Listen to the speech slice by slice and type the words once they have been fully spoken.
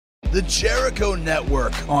The Jericho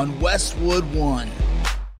Network on Westwood One.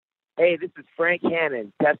 Hey, this is Frank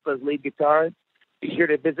Hannon, Tesla's lead guitarist. Be sure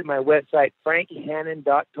to visit my website,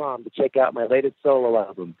 frankhannon.com, to check out my latest solo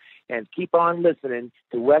album. And keep on listening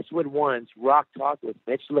to Westwood One's Rock Talk with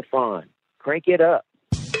Mitch LaFon. Crank it up.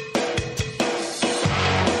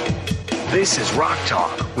 This is Rock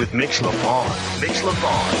Talk with Mitch LaFon. Mitch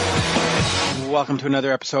LaFon. Welcome to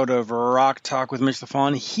another episode of Rock Talk with Mitch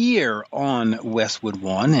LaFon here on Westwood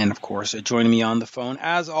One. And, of course, joining me on the phone,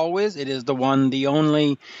 as always, it is the one, the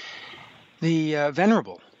only, the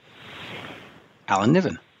venerable Alan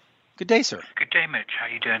Niven. Good day, sir. Good day, Mitch. How are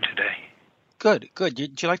you doing today? Good, good.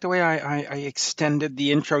 Did you like the way I extended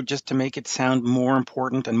the intro just to make it sound more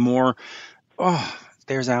important and more, oh,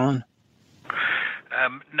 there's Alan?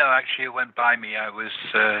 No, actually, it went by me. I was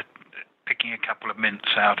picking a couple of mints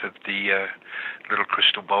out of the little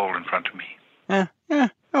crystal bowl in front of me.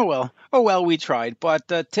 Oh well, we tried. But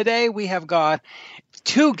today we have got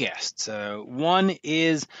two guests. One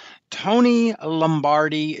is Tony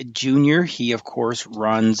Lombardi Jr. He, of course,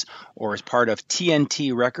 runs or is part of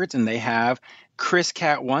TNT Records, and they have Chris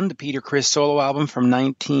Cat 1, the Peter Criss solo album from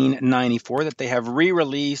 1994 that they have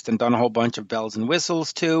re-released and done a whole bunch of bells and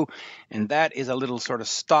whistles to. And that is a little sort of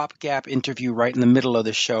stopgap interview right in the middle of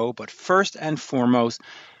the show. But first and foremost,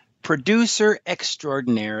 producer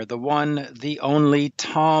extraordinaire, the one, the only,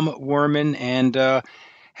 Tom Werman. And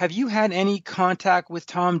have you had any contact with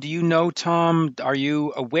Tom? Do you know Tom? Are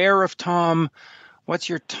you aware of Tom? What's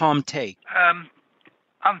your Tom take?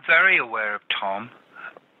 I'm very aware of Tom.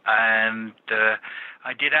 And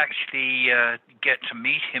I did actually get to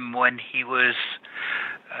meet him when he was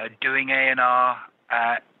doing A&R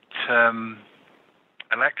at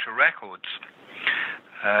Elektra Records.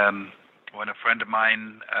 When a friend of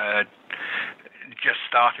mine just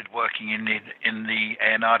started working in the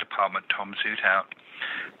A&R department, Tom Zutout,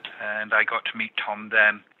 and I got to meet Tom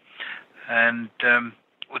then, and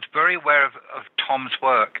was very aware of Tom's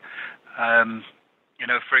work.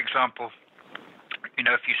 For example,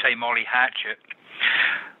 if you say Molly Hatchet,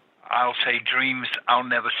 I'll say Dreams I'll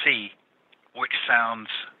Never See, which sounds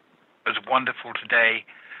as wonderful today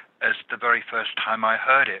as the very first time I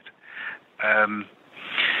heard it.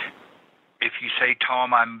 If you say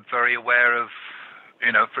Tom, I'm very aware of,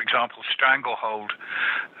 for example, Stranglehold,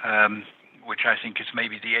 which I think is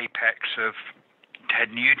maybe the apex of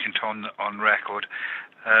Ted Nugent on record.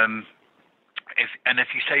 If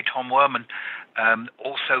you say Tom Werman,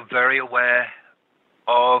 also very aware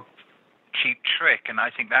of Cheap Trick, and I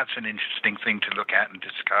think that's an interesting thing to look at and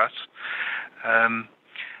discuss.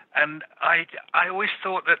 And I always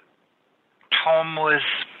thought that Tom was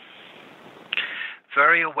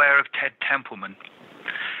very aware of Ted Templeman.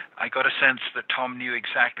 I got a sense that Tom knew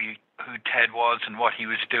exactly who Ted was and what he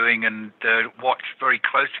was doing, and watched very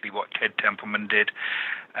closely what Ted Templeman did.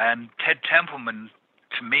 And Ted Templeman,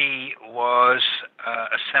 to me, was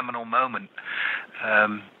a seminal moment.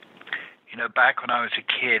 Back when I was a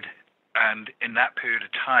kid, and in that period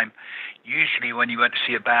of time, usually when you went to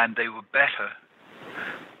see a band, they were better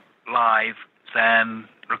live than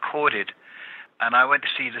recorded. And I went to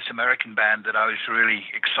see this American band that I was really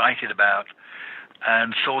excited about,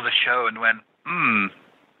 and saw the show and went,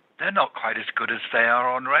 they're not quite as good as they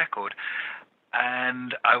are on record.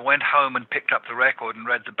 And I went home and picked up the record and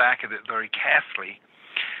read the back of it very carefully,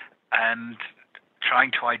 and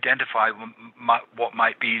trying to identify what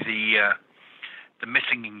might be the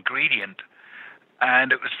missing ingredient.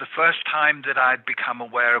 And it was the first time that I'd become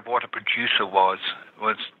aware of what a producer was.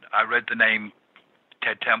 I read the name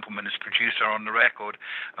Ted Templeman as producer on the record,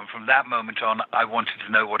 and from that moment on, I wanted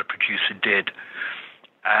to know what a producer did.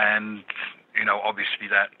 And, obviously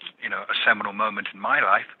that's, a seminal moment in my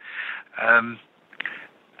life. And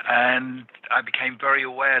I became very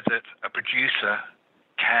aware that a producer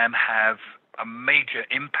can have a major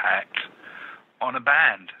impact on a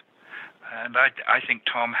band. And I think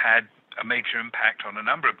Tom had a major impact on a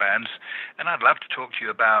number of bands, and I'd love to talk to you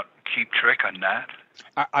about Cheap Trick on that.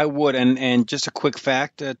 I would, and just a quick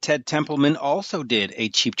fact, Ted Templeman also did a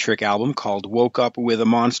Cheap Trick album called Woke Up With a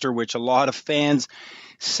Monster, which a lot of fans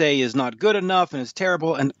say is not good enough and is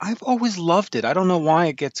terrible, and I've always loved it. I don't know why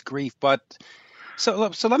it gets grief, but so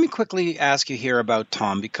let me quickly ask you here about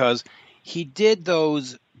Tom, because he did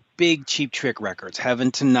those big Cheap Trick records,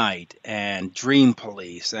 Heaven Tonight and Dream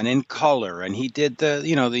Police and In Color, and he did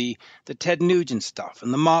the Ted Nugent stuff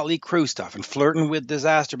and the Motley Crue stuff and Flirtin' with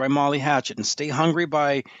Disaster by Molly Hatchet and Stay Hungry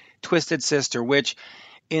by Twisted Sister, which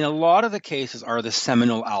in a lot of the cases are the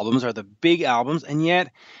seminal albums, are the big albums, and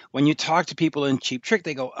yet when you talk to people in Cheap Trick,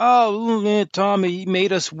 they go, "Oh, Tom, he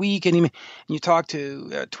made us weak," and you talk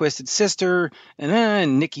to Twisted Sister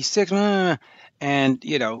and Nikki Sixx, and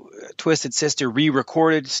Twisted Sister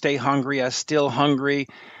re-recorded "Stay Hungry" as "Still Hungry."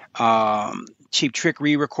 Cheap Trick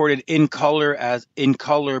re-recorded "In Color"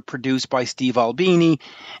 produced by Steve Albini.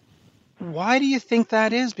 Why do you think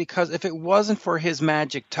that is? Because if it wasn't for his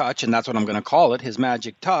magic touch, and that's what I'm going to call it, his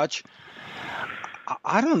magic touch,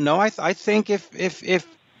 I don't know. I think if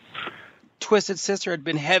Twisted Sister had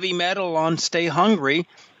been heavy metal on "Stay Hungry,"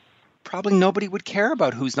 probably nobody would care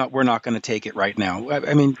about We're Not Going to Take It Right Now.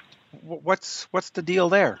 I mean, what's the deal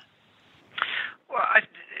there? Well,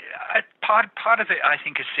 part of it, I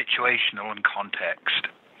think, is situational and context,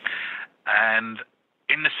 and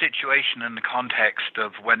in the situation and the context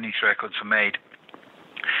of when these records were made,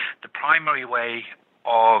 the primary way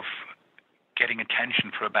of getting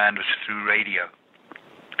attention for a band was through radio.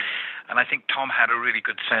 And I think Tom had a really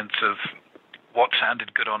good sense of what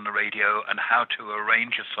sounded good on the radio and how to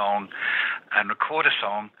arrange a song and record a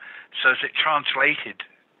song so as it translated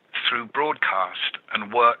through broadcast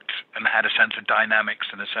and worked and had a sense of dynamics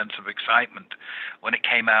and a sense of excitement when it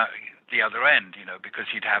came out the other end, because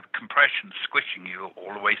you'd have compression squishing you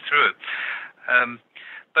all the way through.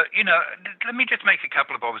 But let me just make a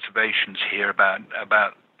couple of observations here about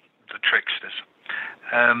the Tricksters.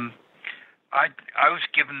 I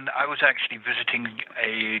was actually visiting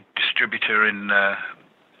a distributor in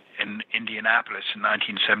Indianapolis in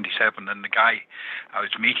 1977, and the guy I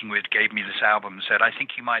was meeting with gave me this album and said, "I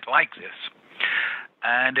think you might like this."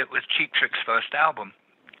 And it was Cheap Trick's first album,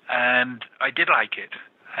 and I did like it.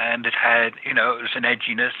 And it had, it was an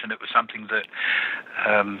edginess, and it was something that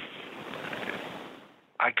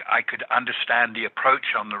I could understand the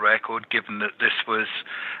approach on the record, given that this was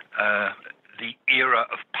the era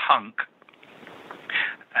of punk,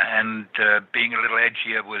 and being a little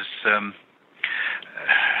edgier was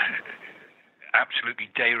absolutely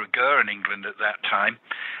de rigueur in England at that time.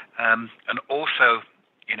 And also,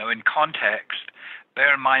 in context,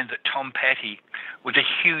 bear in mind that Tom Petty was a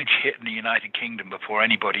huge hit in the United Kingdom before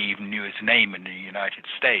anybody even knew his name in the United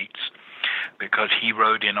States, because he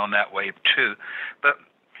rode in on that wave too. But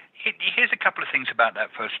here's a couple of things about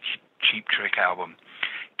that first Cheap Trick album.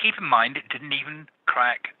 Keep in mind, it didn't even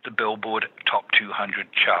crack the Billboard Top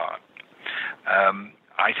 200 chart.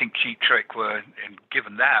 I think Cheap Trick were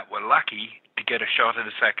lucky to get a shot at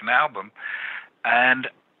a second album. And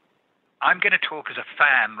I'm going to talk as a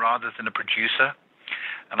fan rather than a producer.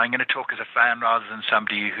 And I'm going to talk as a fan rather than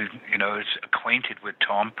somebody who, is acquainted with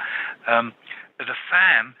Tom. As a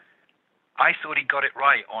fan, I thought he got it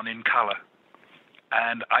right on In Color.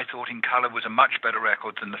 And I thought In Color was a much better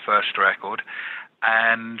record than the first record.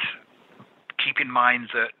 And keep in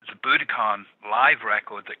mind that the Budokan live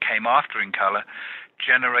record that came after In Color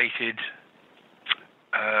generated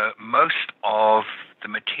most of the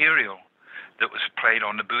material that was played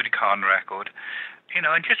on the Budokan record.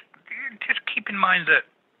 And just keep in mind that,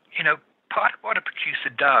 part of what a producer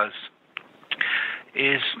does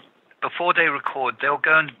is before they record, they'll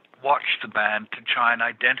go and watch the band to try and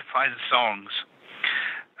identify the songs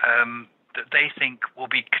that they think will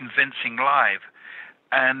be convincing live.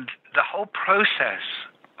 And the whole process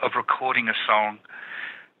of recording a song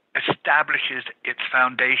establishes its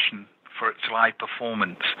foundation for its live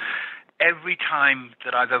performance. Every time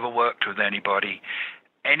that I've ever worked with anybody,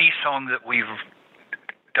 any song that we've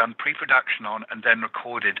done pre-production on and then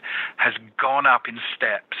recorded has gone up in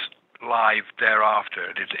steps live thereafter.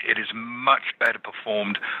 It is much better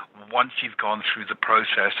performed once you've gone through the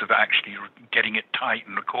process of actually getting it tight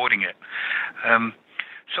and recording it.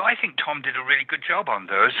 So I think Tom did a really good job on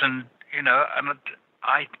those, and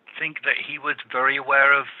I think that he was very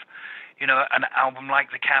aware of an album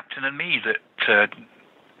like The Captain and Me that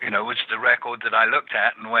was the record that I looked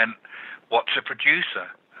at and went, "What's a producer?"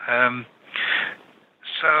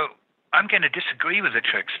 So I'm going to disagree with the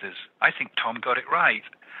Tricksters. I think Tom got it right.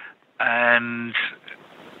 And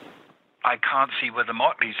I can't see whether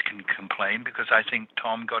Motleys can complain, because I think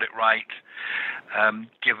Tom got it right,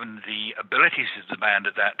 given the abilities of the band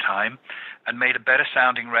at that time, and made a better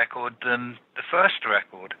sounding record than the first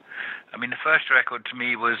record. I mean, the first record to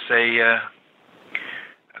me was a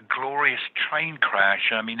glorious train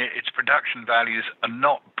crash. I mean, its production values are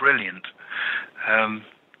not brilliant. And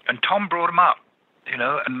Tom brought them up,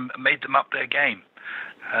 and made them up their game.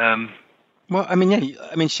 Well, I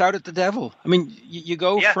mean, Shout at the Devil. I mean, you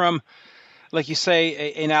go from, like you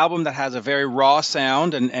say, an album that has a very raw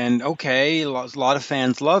sound, and okay, a lot of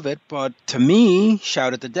fans love it, but to me,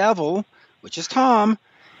 Shout at the Devil, which is Tom,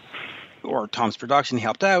 or Tom's production, he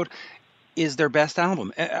helped out, is their best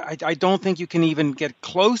album. I don't think you can even get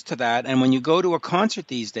close to that. And when you go to a concert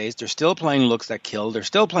these days, they're still playing Looks That Kill. They're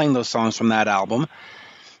still playing those songs from that album.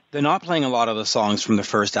 They're not playing a lot of the songs from the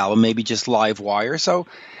first album, maybe just Live Wire. So,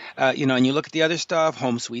 and you look at the other stuff,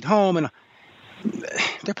 Home Sweet Home, and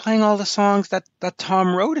they're playing all the songs that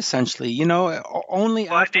Tom wrote, essentially, only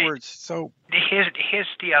afterwards. So here's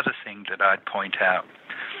the other thing that I'd point out,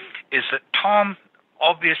 is that Tom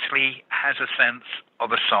obviously has a sense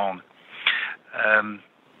of a song. And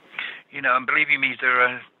believe me, there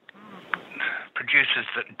are producers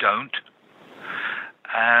that don't.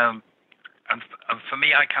 And for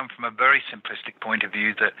me, I come from a very simplistic point of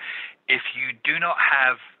view that if you do not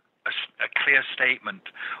have a clear statement,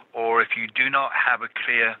 or if you do not have a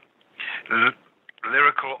clear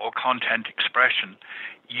lyrical or content expression,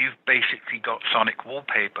 you've basically got sonic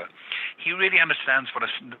wallpaper. He really understands what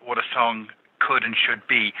a song could and should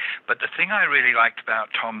be. But the thing I really liked about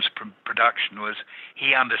Tom's production was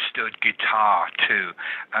he understood guitar too.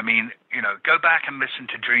 I mean, go back and listen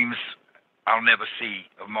to Dreams I'll Never See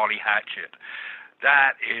of Molly Hatchet.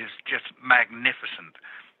 That is just magnificent.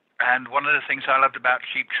 And one of the things I loved about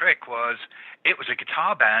Cheap Trick was it was a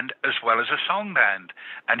guitar band as well as a song band.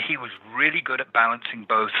 And he was really good at balancing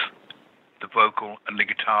both the vocal and the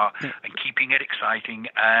guitar and keeping it exciting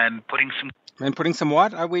and putting some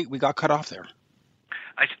what? We got cut off there.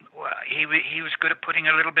 He was good at putting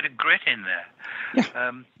a little bit of grit in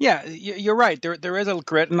there. Yeah, you're right. There is a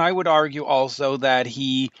grit, and I would argue also that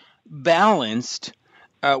he balanced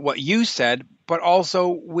what you said, but also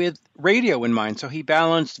with radio in mind. So he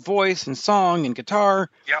balanced voice and song and guitar,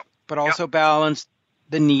 but also balanced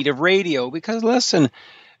the need of radio. Because listen,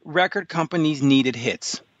 record companies needed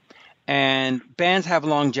hits, and bands have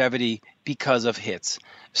longevity because of hits.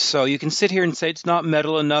 So you can sit here and say it's not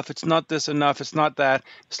metal enough, it's not this enough, it's not that.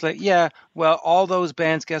 It's like, all those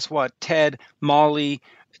bands, guess what? Ted, Molly,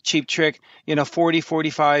 Cheap Trick, 40,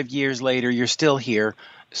 45 years later, you're still here.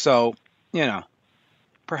 So,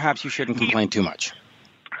 perhaps you shouldn't complain too much.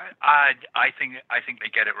 I think they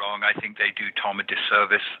get it wrong. I think they do Tom a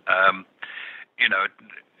disservice.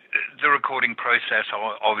 The recording process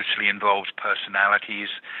obviously involves personalities.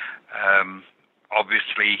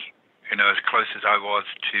 Obviously, as close as I was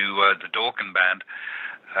to the Dorkin band,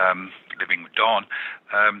 living with Don,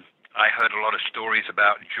 I heard a lot of stories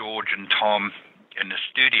about George and Tom in the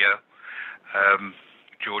studio.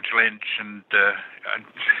 George Lynch, and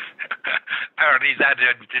apparently that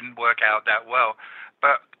didn't work out that well.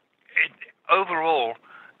 But overall,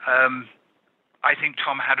 I think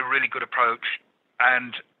Tom had a really good approach,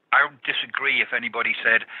 and I would disagree if anybody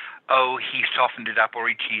said, oh, he softened it up or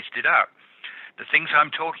he cheesed it up. The things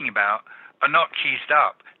I'm talking about are not cheesed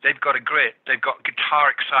up. They've got a grit. They've got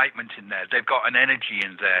guitar excitement in there. They've got an energy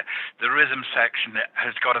in there. The rhythm section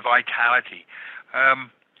has got a vitality.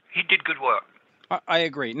 He did good work. I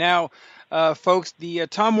agree. Now, folks, the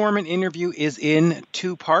Tom Werman interview is in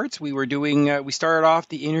two parts. We started off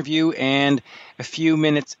the interview, and a few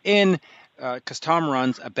minutes in, because Tom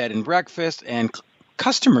runs a bed and breakfast, and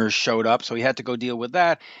customers showed up, so he had to go deal with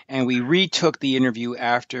that. And we retook the interview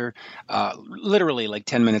after, literally like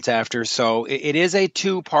 10 minutes after. So it is a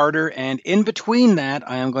two-parter. And in between that,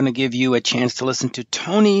 I am going to give you a chance to listen to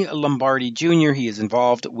Tony Lombardi Jr. He is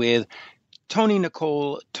involved with Tony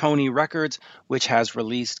Nicole Tony Records, which has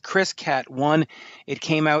released Chris Cat 1. It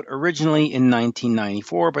came out originally in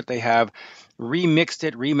 1994, but they have remixed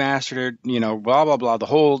it, remastered it, blah, blah, blah, the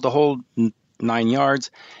whole 9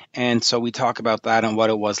 yards. And so we talk about that and what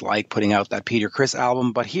it was like putting out that Peter Criss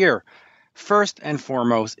album. But here, first and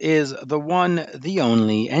foremost, is the one, the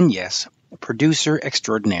only, and yes, producer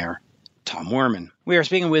extraordinaire, Tom Werman. We are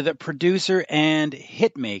speaking with a producer and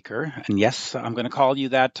hitmaker, and yes, I'm going to call you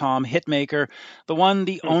that, Tom, hitmaker, the one,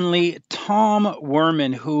 the only Tom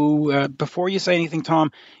Werman, who, before you say anything,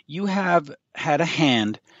 Tom, you have had a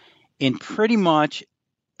hand in pretty much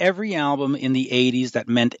every album in the 80s that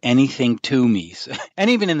meant anything to me,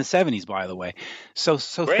 and even in the 70s, by the way. So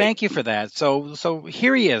thank you for that. So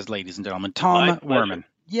here he is, ladies and gentlemen, Tom Werman.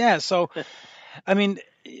 Yeah, so, I mean,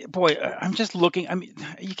 boy, I'm just looking. I mean,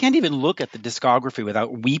 you can't even look at the discography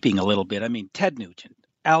without weeping a little bit. I mean, Ted Nugent,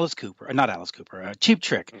 Cheap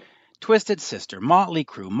Trick, Twisted Sister, Motley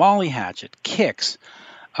Crue, Molly Hatchet, Kix,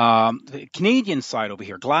 the Canadian side over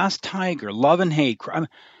here, Glass Tiger, Love and Hate,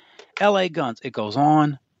 L.A. Guns. It goes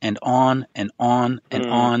on and on and on and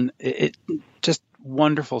on. It just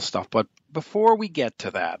wonderful stuff. But before we get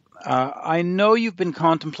to that, I know you've been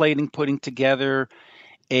contemplating putting together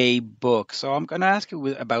a book. So I'm going to ask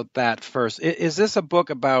you about that first. Is this a book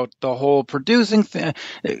about the whole producing thing?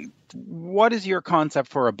 What is your concept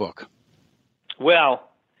for a book? Well,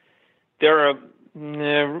 there are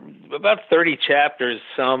about 30 chapters,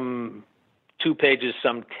 some 2 pages,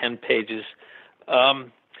 some 10 pages.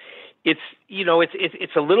 It's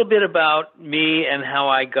a little bit about me and how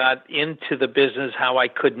I got into the business, how I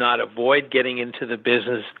could not avoid getting into the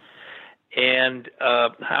business, and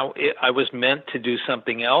how I was meant to do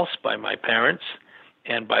something else by my parents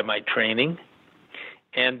and by my training.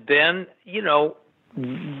 And then,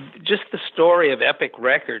 just the story of Epic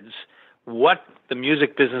Records, what the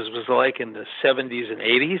music business was like in the 70s and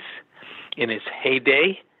 80s, in its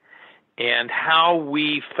heyday, and how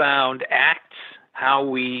we found acts, how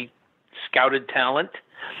we scouted talent,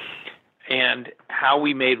 and how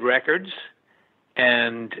we made records,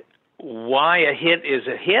 and why a hit is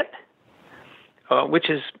a hit,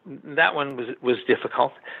 that one was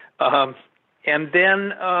difficult. And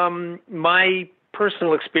then my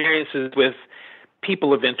personal experiences with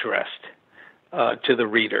people of interest to the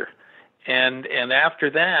reader. And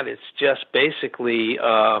after that, it's just basically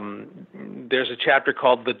there's a chapter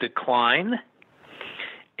called The Decline,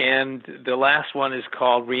 and the last one is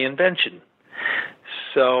called Reinvention.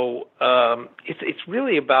 So it's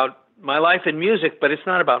really about my life in music, but it's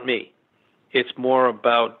not about me. It's more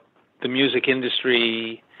about the music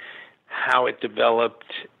industry, how it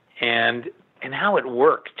developed, and how it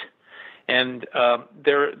worked. And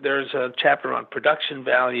there's a chapter on production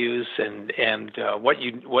values and what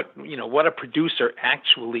a producer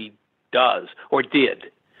actually does or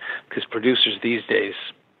did, because producers these days,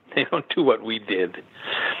 they don't do what we did,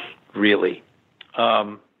 really.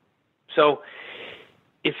 So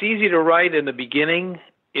it's easy to write in the beginning.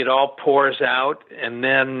 It all pours out, and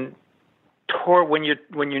then when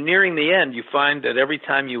you're nearing the end, you find that every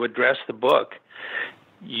time you address the book,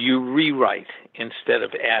 you rewrite instead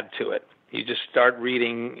of add to it. You just start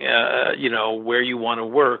reading, where you want to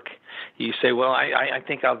work. You say, well, I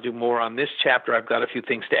think I'll do more on this chapter. I've got a few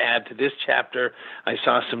things to add to this chapter. I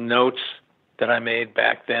saw some notes that I made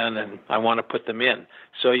back then, and I want to put them in.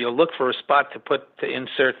 So you'll look for a spot to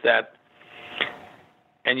insert that,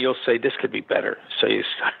 and you'll say, this could be better. So you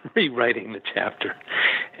start rewriting the chapter,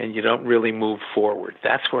 and you don't really move forward.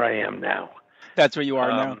 That's where I am now. That's where you are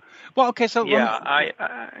now. Well, okay, so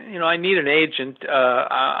I need an agent.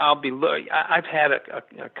 I've had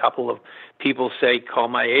a couple of people say, call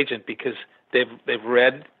my agent, because they've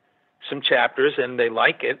read some chapters and they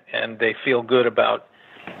like it and they feel good about,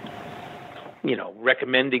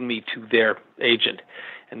 recommending me to their agent.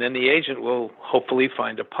 And then the agent will hopefully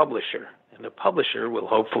find a publisher, and the publisher will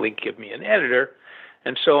hopefully give me an editor,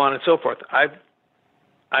 and so on and so forth.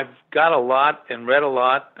 I've got a lot and read a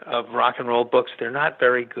lot of rock and roll books. They're not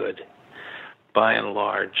very good, by and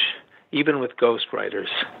large, even with ghostwriters.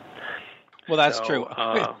 Well, that's true.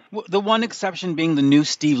 The one exception being the new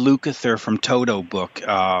Steve Lukather from Toto book,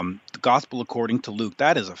 The Gospel According to Luke.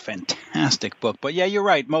 That is a fantastic book. But yeah, you're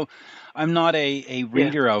right. I'm not a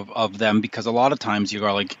reader of them, because a lot of times you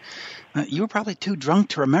are like, you were probably too drunk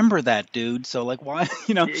to remember that, dude. So like, why,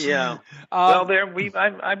 Yeah. Well,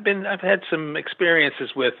 I've had some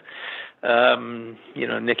experiences with,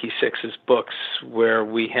 Nikki Sixx's books where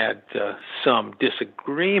we had some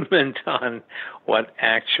disagreement on what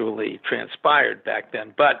actually transpired back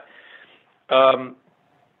then. But, the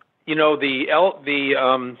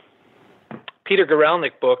Peter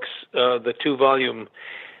Guralnick books, the 2-volume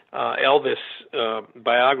Elvis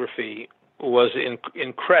biography, was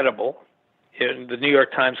incredible. The New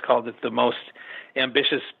York Times called it the most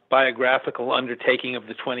ambitious biographical undertaking of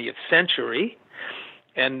the 20th century.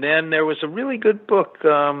 And then there was a really good book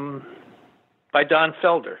by Don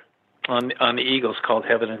Felder on the Eagles called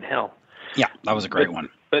Heaven and Hell. Yeah, that was a great one.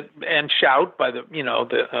 And Shout by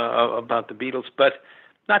about the Beatles, but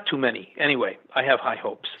not too many. Anyway, I have high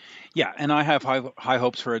hopes. Yeah, and I have high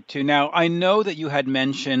hopes for it too. Now, I know that you had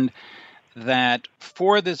mentioned that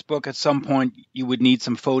for this book at some point you would need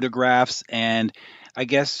some photographs, and I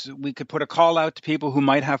guess we could put a call out to people who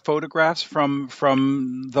might have photographs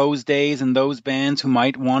from those days and those bands who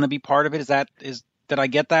might want to be part of it. Did I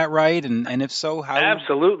get that right? And if so, how?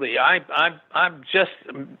 Absolutely. I'm just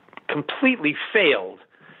completely failed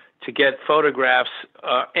to get photographs,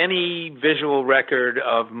 any visual record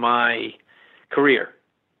of my career.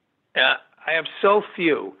 I have so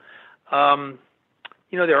few.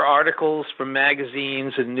 There are articles from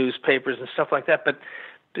magazines and newspapers and stuff like that, but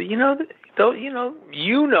you know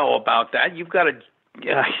about that. You've got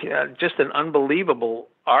just an unbelievable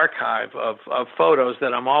archive of photos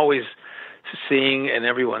that I'm always seeing, and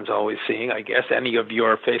everyone's always seeing, I guess, any of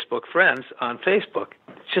your Facebook friends on Facebook.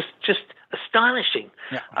 Just astonishing.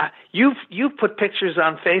 Yeah. You've put pictures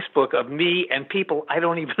on Facebook of me and people I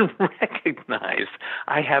don't even recognize.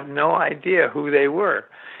 I have no idea who they were,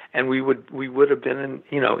 and we would have been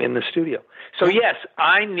in the studio. So yes,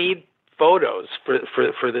 I need photos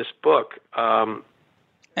for this book. And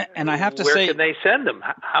I have to where say, can they send them?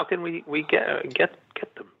 How can we get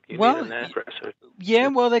them? You need an address. Yeah,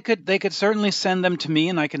 well, they could certainly send them to me,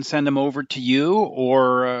 and I can send them over to you,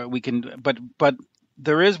 or we can. But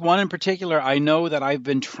there is one in particular. I know that I've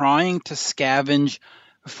been trying to scavenge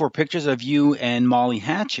for pictures of you and Molly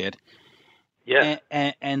Hatchet. Yeah,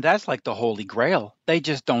 and that's like the holy grail. They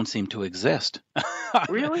just don't seem to exist.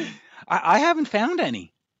 Really? I haven't found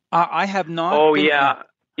any. I have not. Oh yeah.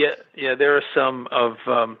 Yeah. There are some of.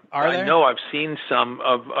 Are there? I know I've seen some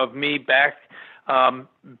of me back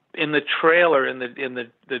in the trailer, in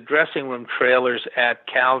the dressing room trailers at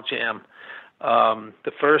Cal Jam.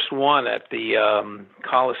 The first one at the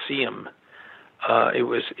Coliseum. It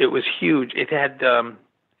was huge. It had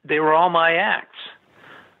they were all my acts,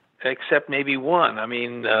 except maybe one. I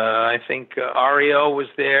mean, I think REO was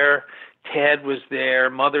there, Ted was there,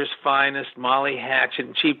 Mother's Finest, Molly Hatchet,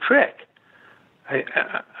 and Cheap Trick. I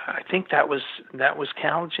think that was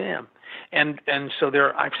Cal Jam, and so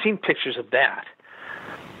I've seen pictures of that.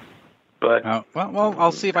 But well,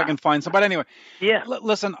 I'll see if I can find some. But anyway, yeah.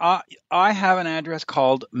 Listen, I have an address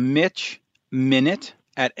called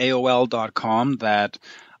mitchminute@aol.com that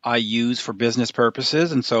I use for business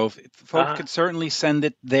purposes, and so if folks could certainly send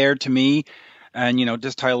it there to me, and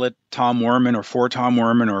just title it Tom Werman or for Tom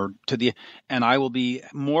Werman or and I will be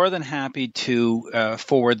more than happy to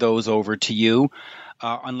forward those over to you.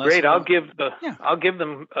 Great, I'll give the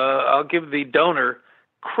donor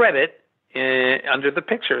credit under the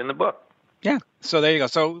picture in the book. Yeah, so there you go.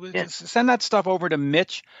 So send that stuff over to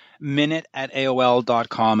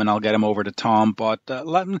mitchminute@aol.com, and I'll get them over to Tom. But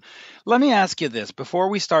let me ask you this before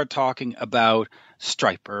we start talking about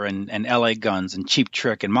Stryper and LA Guns and Cheap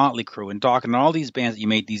Trick and Motley Crue and Dokken and all these bands that you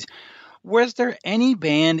made these. Was there any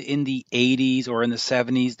band in the 80s or in the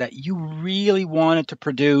 70s that you really wanted to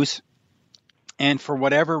produce, and for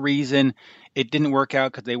whatever reason it didn't work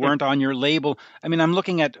out because they weren't on your label? I mean, I'm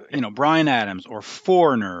looking at, Bryan Adams or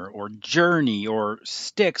Foreigner or Journey or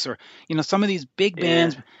Styx or, some of these big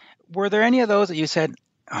bands. Were there any of those that you said,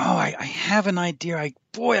 oh, I have an idea. I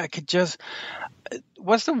could just...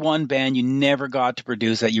 What's the one band you never got to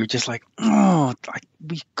produce that you were just like, oh,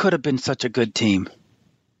 we could have been such a good team?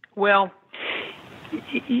 Well,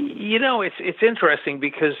 it's interesting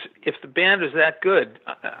because if the band was that good...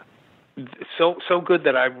 so good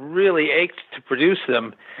that I really ached to produce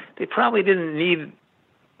them, they probably didn't need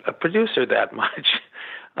a producer that much.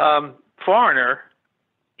 Foreigner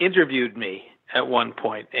interviewed me at one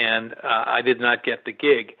point, and I did not get the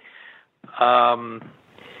gig. I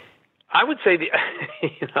would say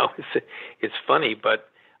it's funny, but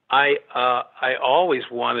I always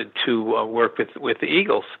wanted to work with the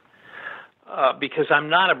Eagles because I'm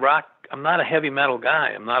not a heavy metal guy.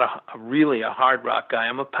 I'm not really a hard rock guy.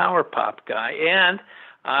 I'm a power pop guy, and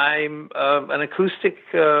I'm an acoustic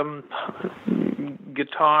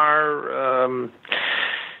guitar,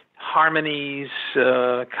 harmonies,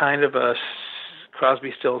 kind of a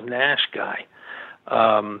Crosby, Stills, Nash guy.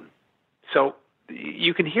 So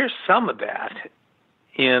you can hear some of that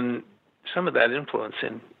influence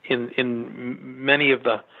in many of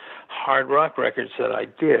the hard rock records that I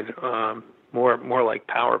did. More like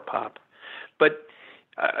power pop. But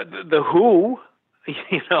the Who,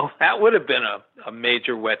 that would have been a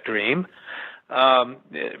major wet dream,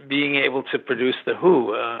 being able to produce the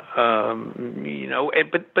Who,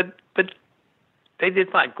 but they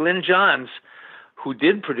did fine. Glyn Johns, who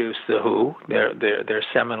did produce the Who, their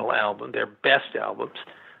seminal album, their best albums,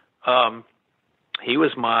 he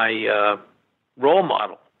was my role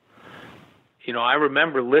model. I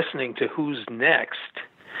remember listening to Who's Next,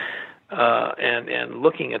 and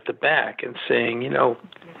looking at the back and saying,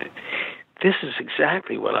 this is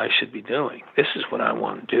exactly what I should be doing. This is what I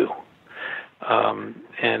want to do.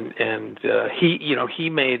 He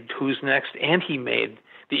made Who's Next, and he made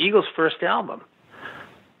the Eagles' first album.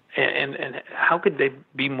 And how could they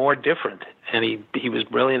be more different? And he was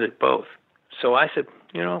brilliant at both. So I said,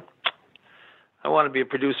 I want to be a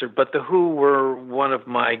producer. But the Who were one of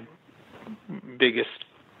my biggest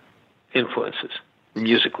influences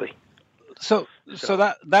musically. So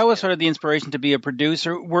that was sort of the inspiration to be a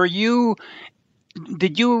producer.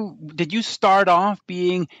 Did you start off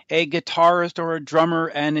being a guitarist or a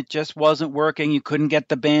drummer and it just wasn't working? You couldn't get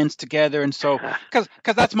the bands together, and so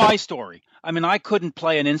because that's my story. I mean, I couldn't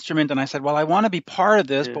play an instrument, and I said, well, I want to be part of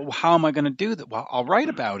this, but how am I going to do that? Well, I'll write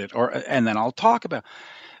about it, and then I'll talk about it.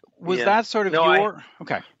 Was Yeah. that sort of No, your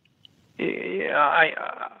okay? Yeah,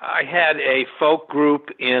 I had a folk group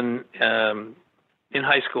in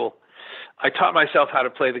high school. I taught myself how to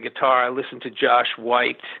play the guitar. I listened to Josh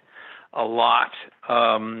White a lot.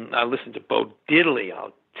 I listened to Bo Diddley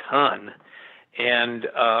a ton, and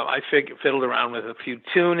I fiddled around with a few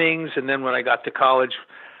tunings. And then when I got to college,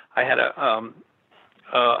 I had a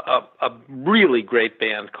really great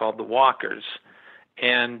band called the Walkers.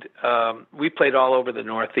 And we played all over the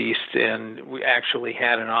Northeast, and we actually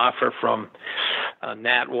had an offer from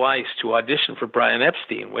Nat Weiss to audition for Brian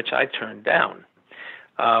Epstein, which I turned down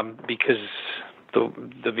because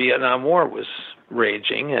the Vietnam War was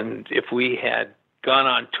raging, and if we had gone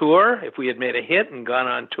on tour, if we had made a hit and gone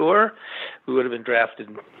on tour, we would have been drafted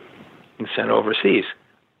and sent overseas,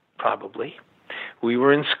 probably. We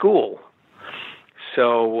were in school.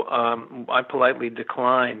 So I politely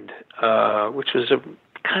declined, which was a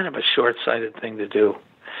kind of a short-sighted thing to do.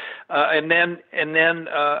 And then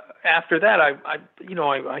after that, I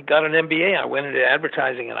got an MBA. I went into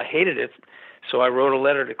advertising, and I hated it. So I wrote a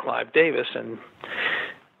letter to Clive Davis, and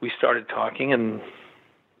we started talking, and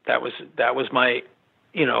that was my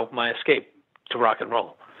my escape to rock and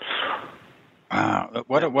roll. Wow,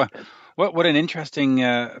 what an interesting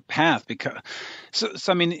path. Because so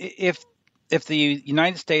I mean, if the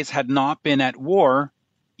United States had not been at war,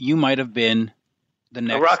 you might have been the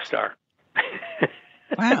next a rock star.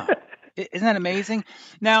 Wow. Isn't that amazing?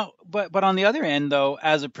 Now, but on the other end, though,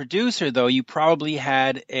 as a producer, though, you probably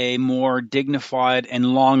had a more dignified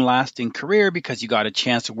and long-lasting career because you got a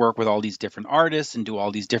chance to work with all these different artists and do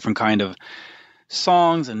all these different kind of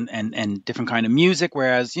songs and different kind of music.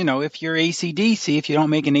 Whereas, if you're AC/DC, if you don't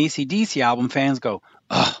make an AC/DC album, fans go,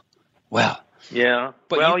 oh, well. Yeah.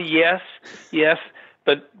 But yes,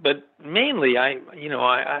 but mainly I'm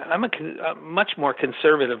a much more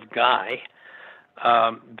conservative guy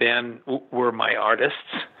than were my artists,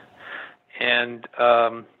 and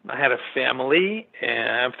I had a family, and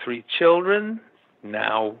I have 3 children,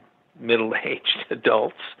 now middle-aged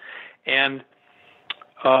adults, and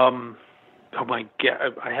I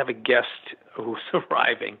have a guest who's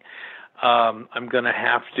arriving. I'm going to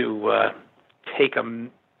have to take a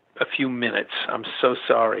few minutes. I'm so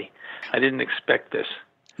sorry. I didn't expect this.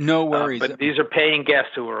 No worries. But these are paying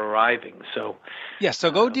guests who are arriving. So yeah,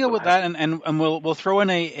 so go deal with that, and we'll throw in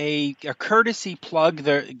a courtesy plug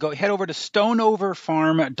there. Head over to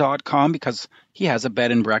stoneoverfarm.com because he has a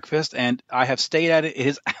bed and breakfast, and I have stayed at it. It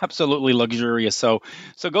is absolutely luxurious. So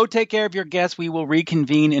go take care of your guests. We will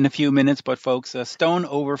reconvene in a few minutes, but folks,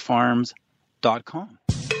 stoneoverfarms.com.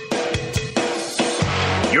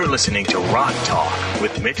 You're listening to Rock Talk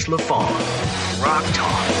with Mitch LaFon. Rock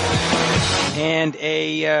Talk. And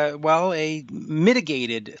a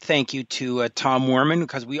mitigated thank you to Tom Werman,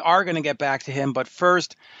 because we are going to get back to him. But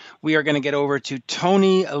first, we are going to get over to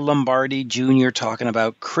Tony Lombardi Jr. talking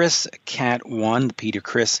about Chris Cat 1, the Peter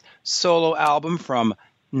Criss solo album from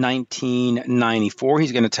 1994.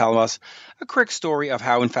 He's going to tell us a quick story of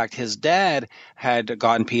how, in fact, his dad had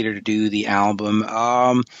gotten Peter to do the album.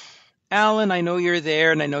 Alan, I know you're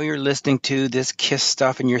there, and I know you're listening to this Kiss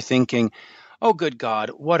stuff, and you're thinking, oh, good God,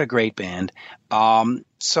 what a great band.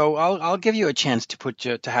 So I'll give you a chance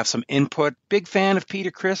to have some input. Big fan of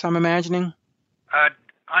Peter Criss, I'm imagining? I'm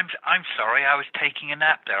sorry, I was taking a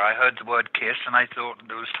nap there. I heard the word Kiss, and I thought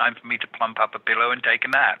it was time for me to plump up a pillow and take a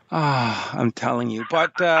nap. I'm telling you.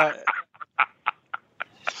 But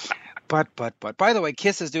by the way,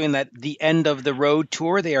 Kiss is doing the End of the Road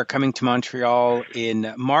tour. They are coming to Montreal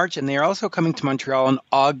in March, and they are also coming to Montreal on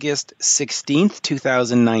August 16th,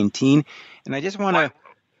 2019. And I just want to...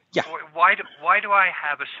 Yeah. Why do I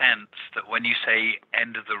have a sense that when you say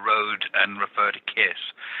End of the Road and refer to Kiss,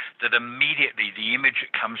 that immediately the image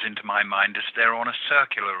that comes into my mind is they're on a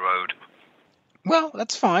circular road? Well,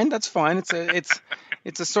 that's fine. It's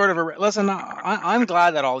a sort of a... Listen, I'm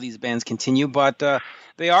glad that all these bands continue, but...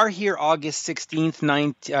 They are here August 16th,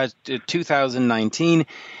 2019,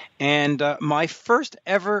 and my first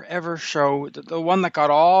ever show, the one that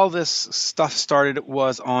got all this stuff started,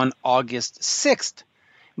 was on August 6th,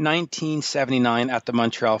 1979 at the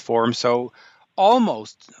Montreal Forum. So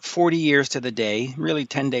almost 40 years to the day, really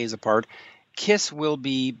 10 days apart. Kiss will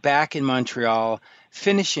be back in Montreal,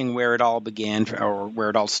 finishing where it all began, or where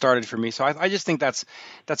it all started for me. So I just think that's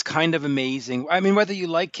kind of amazing. I mean, whether you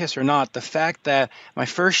like Kiss or not, the fact that my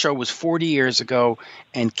first show was 40 years ago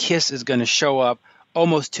and Kiss is going to show up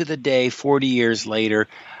almost to the day 40 years later,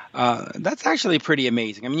 that's actually pretty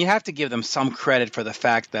amazing. I mean, you have to give them some credit for the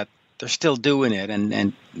fact that they're still doing it,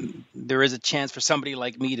 and there is a chance for somebody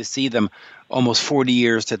like me to see them almost 40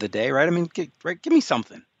 years to the day, right? I mean, give me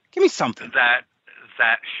something. Give me something.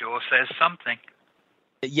 That sure says something.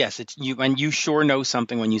 Yes, it's you, and you sure know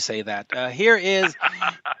something when you say that. Here is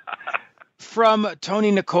from Tony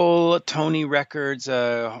Nicole, Tony Records,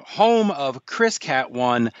 home of Chris Cat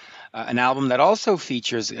One, an album that also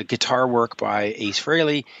features guitar work by Ace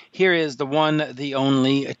Frehley. Here is the one, the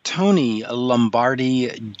only Tony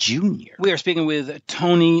Lombardi Jr. We are speaking with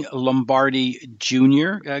Tony Lombardi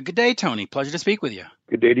Jr. Good day, Tony. Pleasure to speak with you.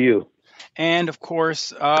 Good day to you. And, of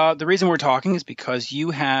course, the reason we're talking is because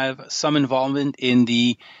you have some involvement in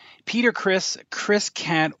the Peter Criss Chris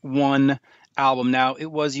Cat 1 album. Now, it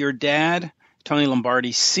was your dad, Tony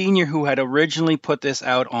Lombardi Sr., who had originally put this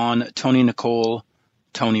out on Tony Nicole,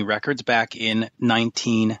 Tony Records back in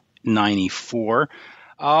 1994.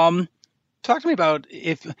 Talk to me about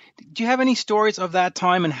do you have any stories of that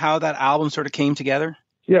time and how that album sort of came together?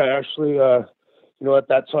 Yeah, actually, at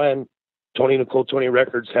that time, Tony Nicole, Tony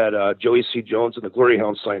Records had Joey C. Jones and the Glory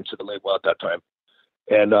Hounds signed to the label at that time.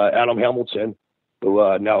 And Adam Hamilton,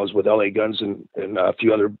 who now is with LA Guns and a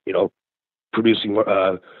few other, producing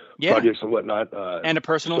projects and whatnot. And a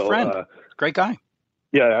personal friend. Great guy.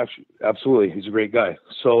 Yeah, absolutely. He's a great guy.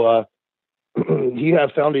 So he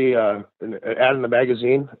had found an ad in the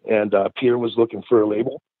magazine, and Peter was looking for a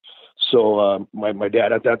label. So my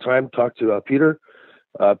dad at that time talked to Peter.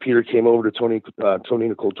 Peter came over to Tony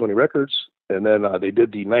Nicole, Tony Records, and then they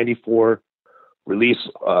did the 94 release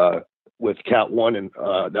with Cat 1, and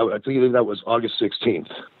I think that was August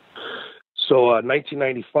 16th. So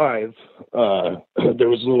 1995, there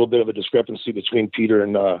was a little bit of a discrepancy between Peter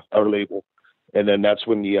and our label, and then that's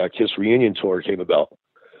when the Kiss Reunion Tour came about.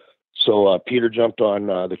 So Peter jumped on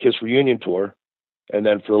the Kiss Reunion Tour, and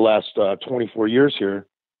then for the last 24 years here,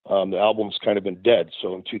 the album's kind of been dead.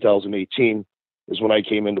 So in 2018 is when I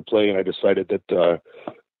came into play, and I decided that there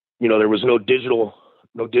was no digital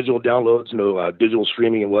downloads, no digital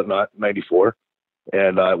streaming and whatnot. 94,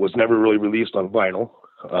 and it was never really released on vinyl.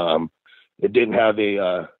 It didn't have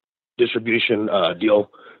a distribution deal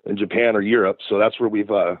in Japan or Europe, so that's where we've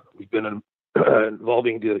been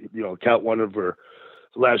involving the Cat 1 over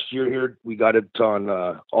the last year here. We got it on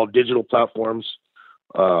all digital platforms.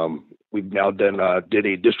 We've now did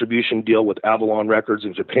a distribution deal with Avalon Records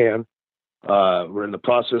in Japan. We're in the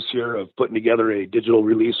process here of putting together a digital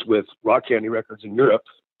release with Rock Candy Records in Europe.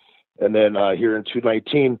 And then here in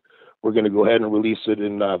 2019, we're going to go ahead and release it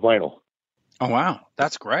in vinyl. Oh, wow.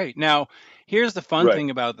 That's great. Now, here's the fun thing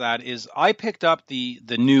about that is I picked up the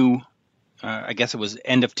new, I guess it was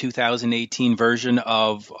end of 2018 version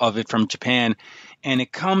of it from Japan. And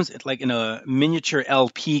it comes like in a miniature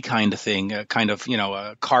LP kind of thing, a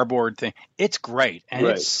cardboard thing. It's great. And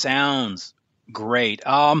it sounds great.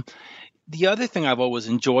 The other thing I've always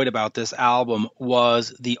enjoyed about this album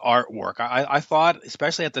was the artwork. I thought,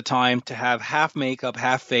 especially at the time, to have half makeup,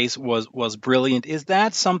 half face was brilliant. Is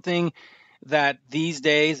that something that these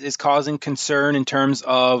days is causing concern in terms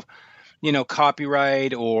of,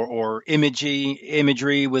 copyright or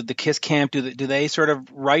imagery with the Kiss Camp? Do they sort of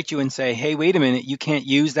write you and say, hey, wait a minute, you can't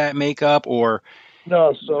use that makeup? Or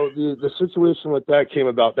no, so the situation with that came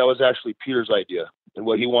about, that was actually Peter's idea. And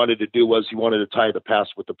what he wanted to do was he wanted to tie the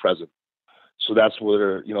past with the present. So that's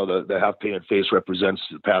where, the half-painted face represents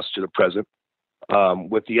the past to the present.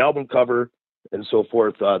 With the album cover and so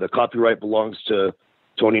forth, the copyright belongs to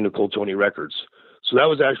Tony Nicole, Tony Records. So that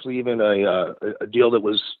was actually even a deal that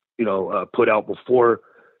was, put out before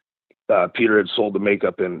Peter had sold the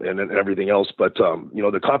makeup and everything else. But,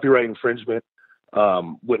 the copyright infringement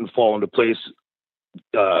wouldn't fall into place,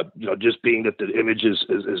 just being that the image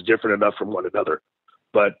is different enough from one another.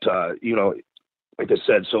 But, like I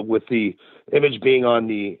said, so with the image being on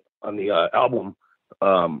the album,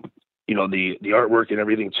 the artwork and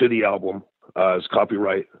everything to the album is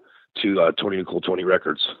copyright to Tony Nicole, Tony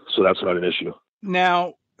Records. So that's not an issue.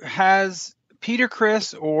 Now, has Peter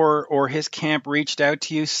Criss or his camp reached out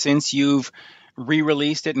to you since you've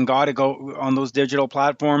re-released it and got to go on those digital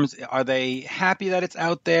platforms? Are they happy that it's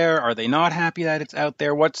out there? Are they not happy that it's out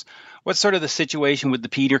there? What's sort of the situation with the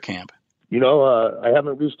Peter camp? I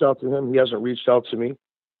haven't reached out to him. He hasn't reached out to me.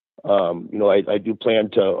 I do plan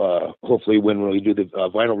to hopefully when we do the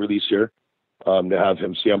vinyl release here, to have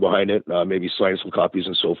him stand behind it, maybe sign some copies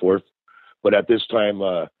and so forth. But at this time,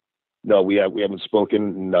 no, we haven't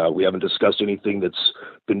spoken, and we haven't discussed anything that's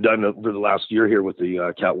been done over the last year here with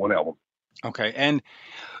the Cat 1 album. Okay, and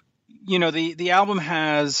the album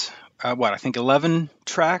has I think 11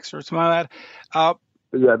 tracks or something like that.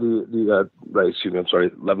 Yeah, right. Excuse me. I'm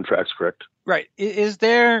sorry. 11 tracks, correct? Right. Is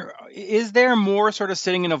there more sort of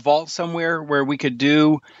sitting in a vault somewhere where we could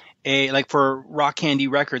do like for Rock Candy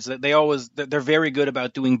Records, that they're very good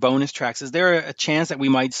about doing bonus tracks. Is there a chance that we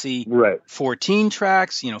might see 14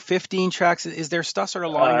 tracks, 15 tracks? Is there stuff sort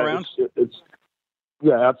of lying around?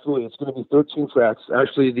 Yeah, absolutely. It's going to be 13 tracks.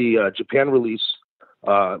 Actually, the Japan release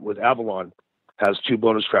with Avalon has 2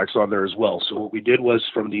 bonus tracks on there as well. So what we did was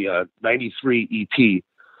from the 93 EP,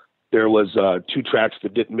 there was 2 tracks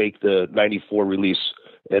that didn't make the 94 release,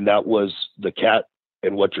 and that was The Cat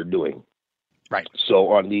and What You're Doing. Right.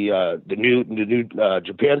 So on the new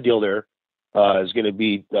Japan deal there is going to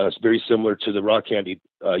be very similar to the Rock Candy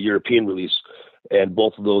European release, and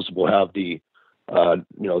both of those will have the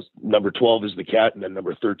number 12 is The Cat, and then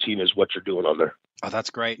number 13 is What You're Doing on there. Oh,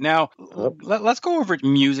 that's great. Now let's go over it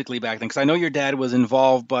musically back then, because I know your dad was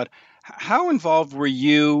involved, but how involved were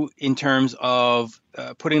you in terms of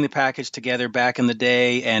putting the package together back in the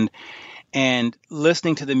day and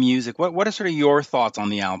listening to the music? What are sort of your thoughts on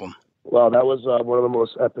the album? Well, that was one of the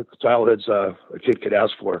most epic childhoods a kid could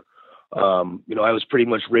ask for. I was pretty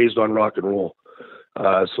much raised on rock and roll.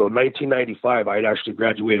 So in 1995, I had actually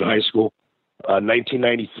graduated high school.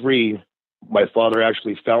 1993, my father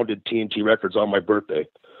actually founded TNT Records on my birthday.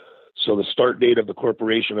 So the start date of the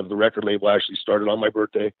corporation of the record label actually started on my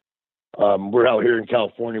birthday. We're out here in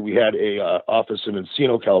California. We had a office in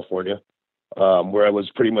Encino, California, where I was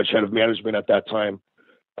pretty much head of management at that time.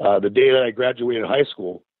 The day that I graduated high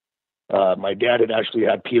school, my dad had actually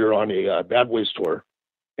had Peter on a Bad Boys tour,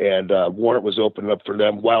 and Warrant was opening up for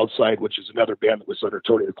them. Wildside, which is another band that was under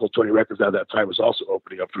Tony Records at that time, was also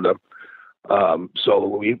opening up for them. So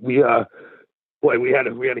we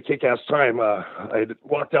had a kick-ass time. I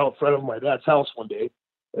walked out in front of my dad's house one day,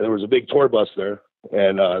 and there was a big tour bus there.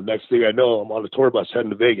 And next thing I know, I'm on the tour bus heading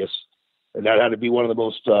to Vegas, and that had to be one of the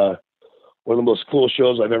most cool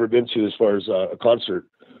shows I've ever been to as far as a concert.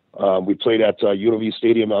 We played at UNLV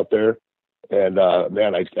Stadium out there, and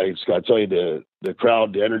man, I just got to tell you, the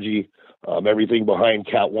crowd, the energy, everything behind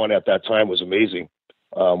Cat One at that time was amazing.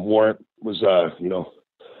 Warrant was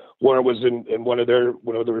Warrant was in one of their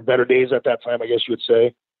better days at that time, I guess you would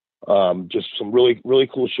say. Just some really, really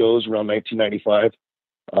cool shows around 1995.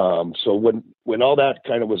 So when all that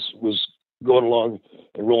kind of was going along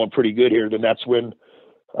and rolling pretty good here, then that's when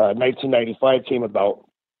 1995 came about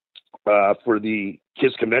for the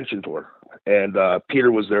KISS convention tour. And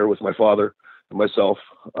Peter was there with my father and myself.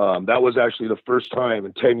 That was actually the first time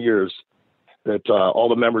in 10 years that all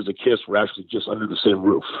the members of KISS were actually just under the same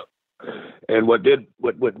roof. And what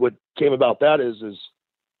came about that is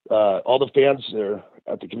all the fans there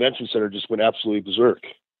at the convention center just went absolutely berserk.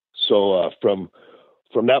 So from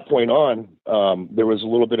that point on, there was a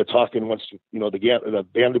little bit of talking once the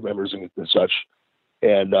band members and such,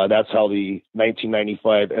 and that's how the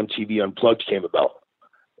 1995 MTV Unplugged came about.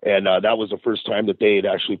 And that was the first time that they had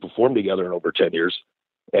actually performed together in over 10 years.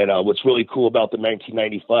 And what's really cool about the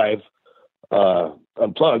 1995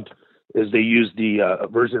 Unplugged is they used the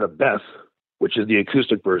version of Beth, which is the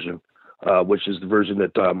acoustic version, which is the version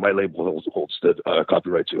that my label holds the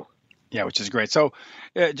copyright to. Yeah, which is great. So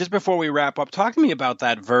just before we wrap up, talk to me about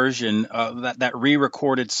that version, that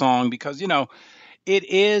re-recorded song, because, it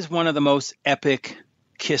is one of the most epic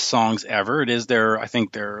KISS songs ever. It is their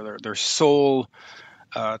sole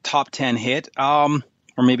top 10 hit, or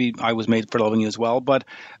maybe I Was Made for Loving You as well. But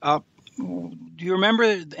do you remember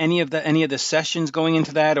any of the sessions going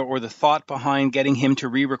into that, or the thought behind getting him to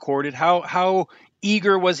re-record it? How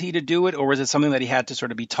eager was he to do it, or was it something that he had to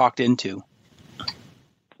sort of be talked into?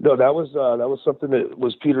 No, that was something that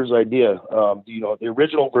was Peter's idea. The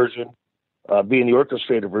original version, being the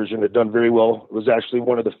orchestrated version, had done very well. It was actually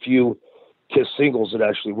one of the few KISS singles that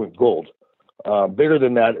actually went gold. Bigger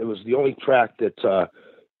than that, it was the only track that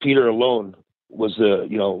Peter alone was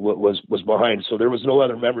behind. So there was no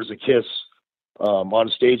other members of KISS on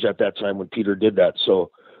stage at that time when Peter did that. So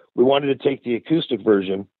we wanted to take the acoustic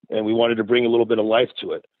version and we wanted to bring a little bit of life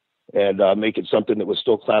to it and make it something that was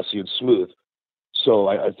still classy and smooth. So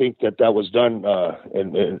I think that was done.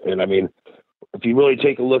 And I mean, if you really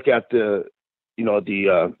take a look at the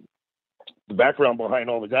background behind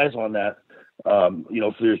all the guys on that,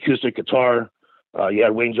 for the acoustic guitar, you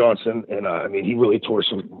had Wayne Johnson, and he really tore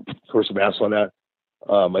some ass on that.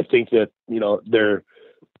 I think that there's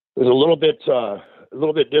a little bit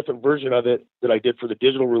different version of it that I did for the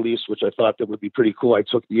digital release, which I thought that would be pretty cool. I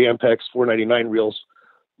took the Ampex 499 reels,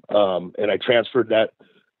 and I transferred that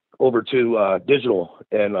over to digital.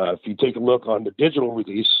 And if you take a look on the digital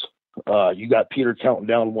release, you got Peter counting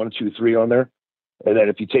down 1, 2, 3 on there. And then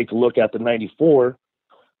if you take a look at the 94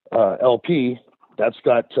 LP, that's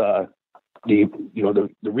got the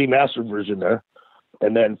remastered version there.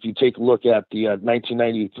 And then if you take a look at the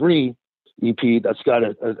 1993, EP that's got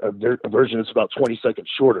a version that's about 20 seconds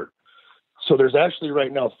shorter. So there's actually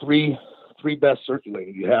right now three best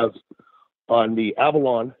circulating. You have on the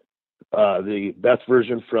Avalon, the best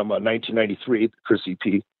version from 1993, the Chris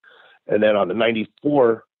EP, and then on the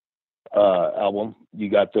 94 album, you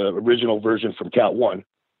got the original version from Cat 1.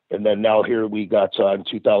 And then now here we got in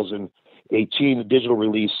 2018, the digital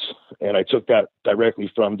release, and I took that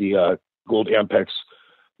directly from the Gold Ampex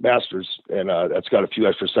Masters, and that's got a few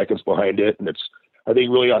extra seconds behind it. And it's, I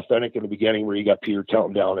think, really authentic in the beginning where you got Peter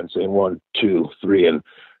counting down and saying 1, 2, 3. And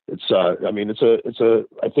it's, I mean, I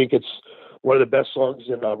think it's one of the best songs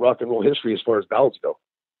in rock and roll history as far as ballads go.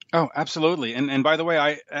 Oh, absolutely. And by the way,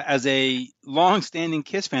 I, as a long-standing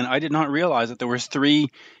Kiss fan, I did not realize that there was 3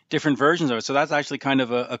 different versions of it. So that's actually kind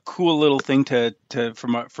of a cool little thing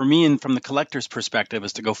for me and from the collector's perspective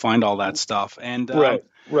is to go find all that stuff. And right.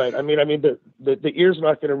 I mean, the ear's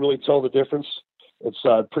not going to really tell the difference. It's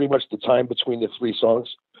pretty much the time between the 3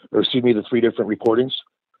 songs, or excuse me, the 3 different recordings.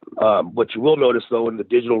 What you will notice though in the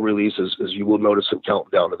digital release is you will notice him counting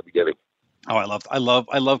down at the beginning. Oh, I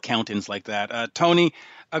love count-ins like that. Tony,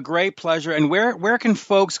 a great pleasure. And where can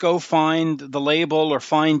folks go find the label or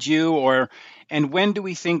find you, and when do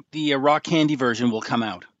we think the Rock Candy version will come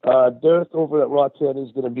out? Derek over at Rock Candy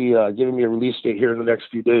is going to be giving me a release date here in the next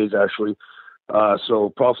few days, actually.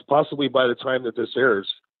 So possibly by the time that this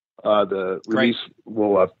airs, the release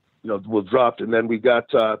will drop, and then we got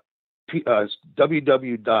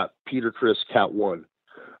www.peterchriscat1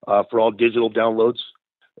 for all digital downloads.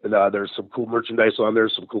 And there's some cool merchandise on there,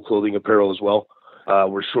 some cool clothing apparel as well.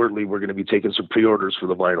 We're going to be taking some pre-orders for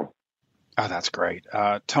the vinyl. Oh, that's great.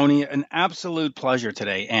 Tony, an absolute pleasure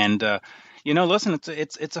today. And, listen,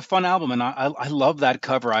 it's a fun album, and I love that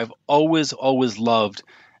cover. I've always loved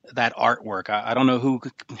that artwork. I don't know who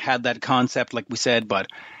had that concept, like we said, but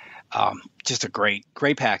just a great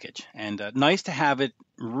package. And nice to have it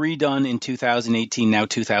redone in 2018, now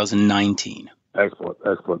 2019. Excellent.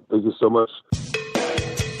 Thank you so much.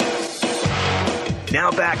 Now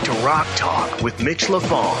back to Rock Talk with Mitch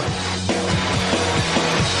LaFon.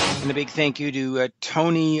 And a big thank you to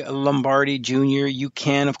Tony Lombardi Jr. You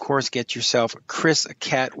can, of course, get yourself Chris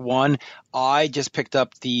Cat 1. I just picked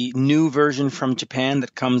up the new version from Japan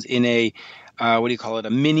that comes in a, a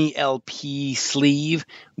mini LP sleeve,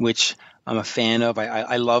 which I'm a fan of.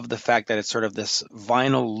 I love the fact that it's sort of this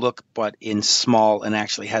vinyl look, but in small, and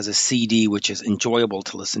actually has a CD, which is enjoyable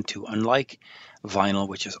to listen to, unlike vinyl,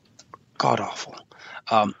 which is god-awful.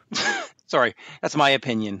 Sorry, that's my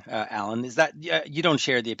opinion, Alan. Is that you don't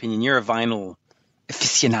share the opinion? You're a vinyl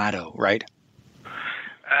aficionado, right?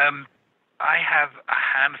 I have a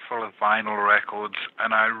handful of vinyl records,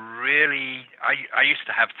 and I used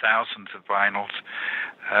to have thousands of vinyls,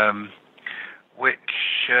 which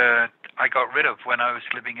I got rid of when I was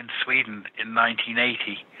living in Sweden in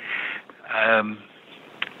 1980.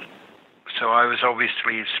 So I was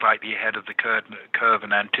obviously slightly ahead of the curve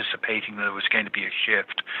and anticipating there was going to be a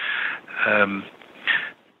shift.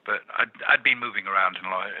 But I'd been moving around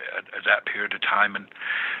at that period of time and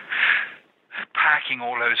packing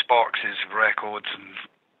all those boxes of records and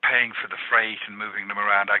paying for the freight and moving them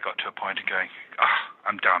around. I got to a point of going,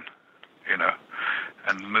 I'm done, and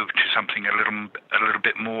moved to something a little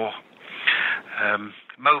bit more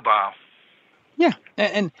mobile. Yeah,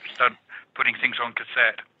 and start putting things on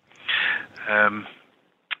cassette.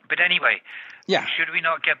 But anyway, yeah. Should we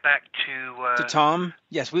not get back to Tom?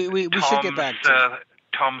 Yes, we should get back to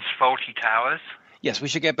Tom's Fawlty Towers. Yes, we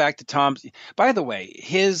should get back to Tom's. By the way,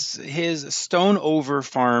 his Stone Over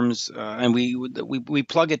Farms, and we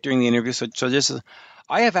plug it during the interview. So this is,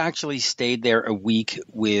 I have actually stayed there a week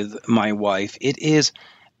with my wife. It is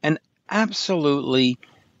an absolutely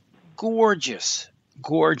gorgeous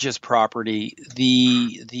property.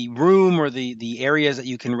 The room or the areas that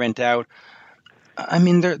you can rent out, I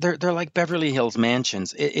mean, they're like Beverly Hills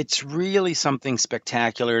mansions. It's really something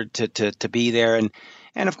spectacular to be there, and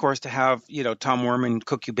of course to have Tom Werman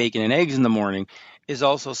cook you bacon and eggs in the morning is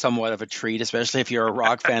also somewhat of a treat, especially if you're a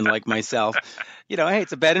rock fan like myself. Hey,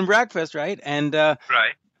 it's a bed and breakfast, right? And right.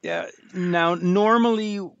 Yeah. Now,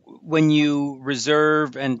 normally when you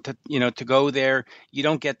reserve and to go there, you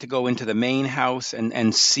don't get to go into the main house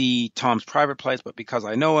and see Tom's private place. But because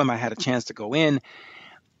I know him, I had a chance to go in,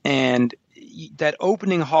 and that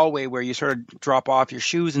opening hallway where you sort of drop off your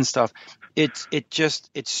shoes and stuff, it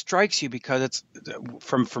strikes you because it's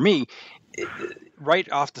for me,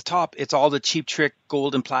 right off the top, it's all the Cheap Trick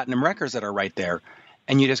gold and platinum records that are right there,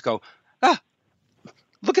 and you just go,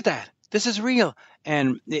 look at that. This is real.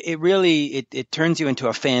 And it really turns you into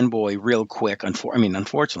a fanboy real quick.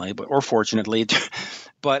 Unfortunately, or fortunately.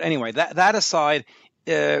 But anyway, that aside,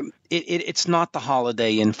 it's not the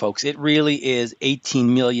Holiday Inn, folks. It really is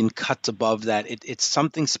 18 million cuts above that. It's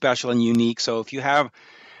something special and unique. So if you have,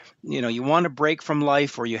 you want a break from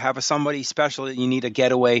life, or you have somebody special that you need a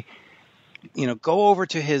getaway, go over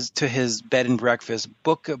to his bed and breakfast,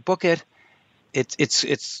 book it.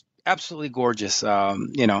 It's absolutely gorgeous.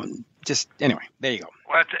 Just anyway, there you go.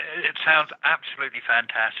 Well, it sounds absolutely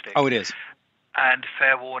fantastic. Oh, it is. And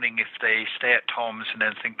fair warning, if they stay at Tom's and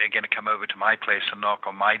then think they're going to come over to my place and knock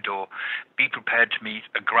on my door, be prepared to meet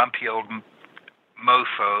a grumpy old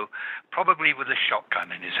mofo, probably with a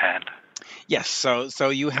shotgun in his hand. Yes, so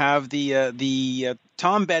you have the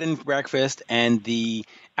Tom Bed and Breakfast and the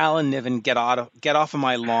Alan Niven get off of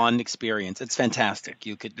my lawn experience. It's fantastic.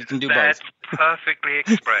 You can do both. That's perfectly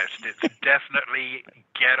expressed. It's definitely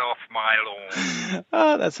get off my lawn.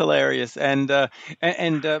 Oh, that's hilarious. And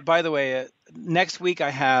by the way, next week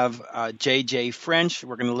I have JJ French.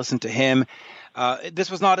 We're going to listen to him. This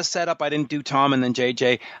was not a setup. I didn't do Tom and then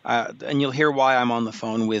JJ, and you'll hear why I'm on the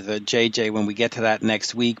phone with JJ when we get to that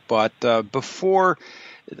next week. But and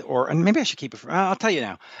maybe I should keep it. I'll tell you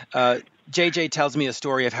now. JJ tells me a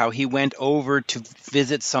story of how he went over to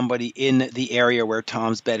visit somebody in the area where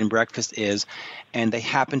Tom's Bed and Breakfast is, and they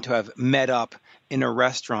happened to have met up in a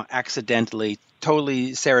restaurant accidentally,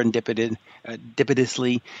 totally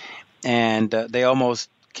serendipitously, and they almost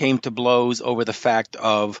came to blows over the fact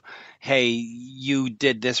of, hey, you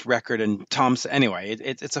did this record, and Tom's anyway.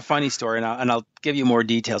 It's a funny story, and I'll give you more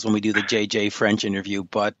details when we do the JJ French interview.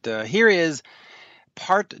 But here is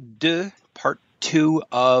part two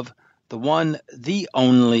of the one, the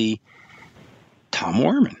only Tom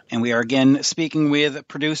Werman. And we are again speaking with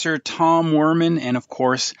producer Tom Werman. And of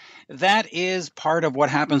course, that is part of what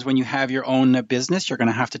happens when you have your own business. You're going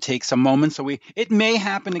to have to take some moments. So it may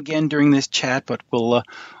happen again during this chat, but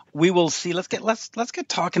we will see. Let's get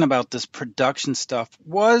talking about this production stuff.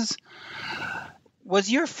 Was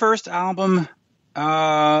your first album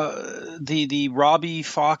the Robbie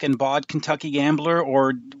Falk and Bod Kentucky Gambler,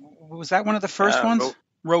 or was that one of the first ones?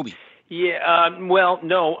 Roby. Yeah, well,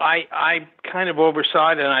 no, I kind of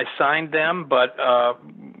oversaw it and I signed them, but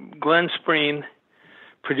Glenn Spreen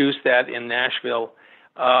produced that in Nashville.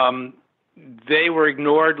 They were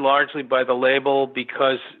ignored largely by the label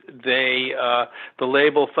because the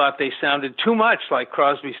label thought they sounded too much like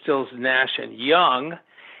Crosby, Stills, Nash and Young,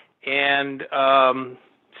 and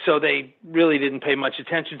so they really didn't pay much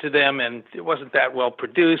attention to them, and it wasn't that well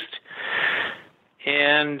produced.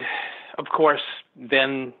 And of course,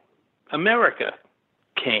 then America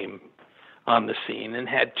came on the scene and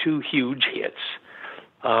had two huge hits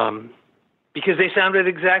because they sounded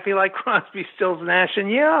exactly like Crosby, Stills, Nash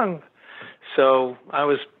and Young. So I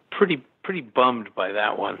was pretty bummed by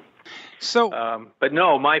that one. So, but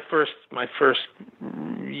no, my first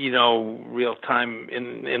real time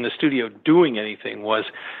in the studio doing anything was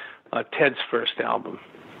Ted's first album.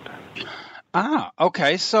 Ah,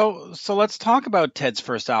 okay. So let's talk about Ted's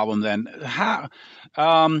first album then. How,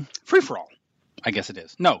 Free for All, I guess it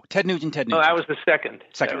is. No, Ted Nugent. Oh, that was the second.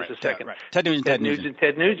 Second, that was right, the second. Right. Ted Nugent.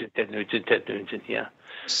 Ted Nugent. Yeah.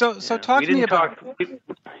 So talk to me about.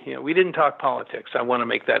 We didn't talk politics. I want to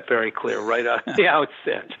make that very clear right at the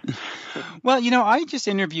outset. Well, I just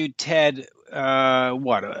interviewed Ted. 5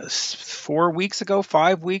 weeks ago.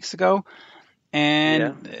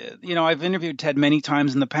 And, I've interviewed Ted many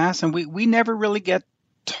times in the past, and we never really get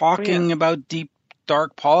talking about deep,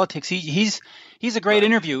 dark politics. He's a great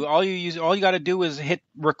interview. All you got to do is hit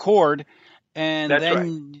record, and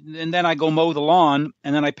then I go mow the lawn,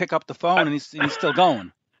 and then I pick up the phone, and he's still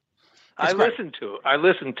going. I listened to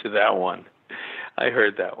that one. I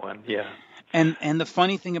heard that one, yeah. And the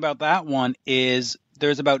funny thing about that one is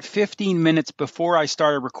there's about 15 minutes before I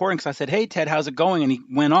started recording, because I said, "Hey, Ted, how's it going?" And he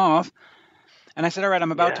went off. And I said, all right,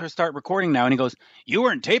 I'm about to start recording now. And he goes, "You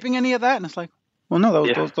weren't taping any of that?" And it's like, well, no,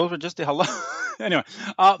 those were just the hello. Anyway,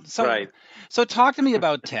 so talk to me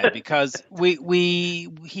about Ted, because he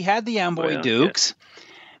had the Amboy Dukes,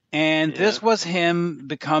 and this was him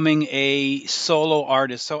becoming a solo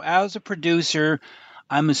artist. So as a producer,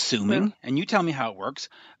 I'm assuming, and you tell me how it works,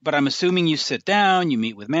 but I'm assuming you sit down, you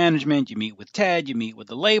meet with management, you meet with Ted, you meet with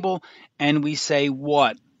the label, and we say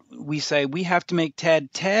what? We say we have to make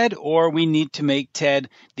Ted, or we need to make Ted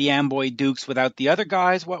the Amboy Dukes without the other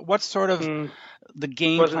guys. What's sort of the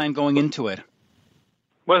game plan going into it?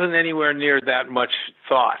 Wasn't anywhere near that much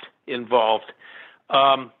thought involved.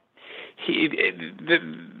 There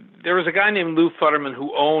was a guy named Lou Futterman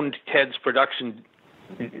who owned Ted's production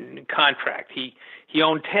contract. He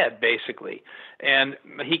owned Ted basically, and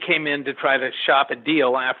he came in to try to shop a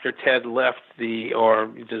deal after Ted left or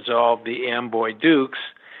dissolved the Amboy Dukes.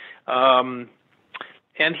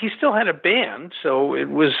 And he still had a band, so it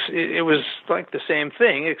was like the same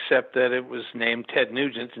thing, except that it was named Ted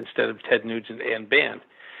Nugent instead of Ted Nugent and Band.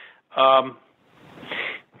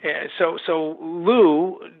 So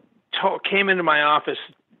Lou came into my office,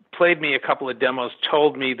 played me a couple of demos,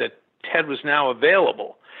 told me that Ted was now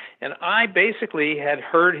available. And I basically had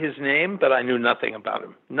heard his name, but I knew nothing about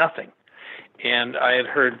him, nothing. And I had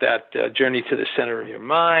heard that Journey to the Center of Your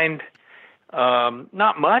Mind,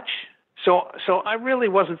 not much. So I really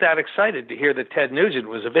wasn't that excited to hear that Ted Nugent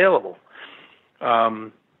was available.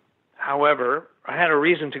 However, I had a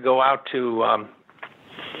reason to go out to,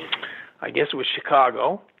 I guess it was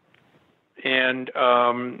Chicago, and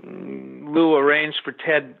Lou arranged for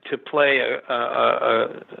Ted to play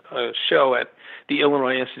a show at the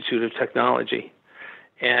Illinois Institute of Technology.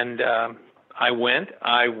 And I went.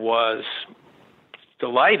 I was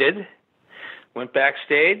delighted. Went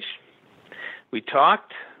backstage. We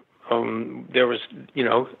talked. There was,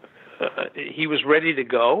 he was ready to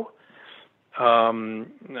go.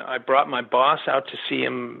 I brought my boss out to see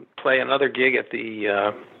him play another gig at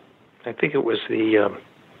the, I think it was the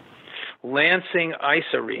Lansing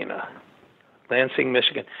Ice Arena, Lansing,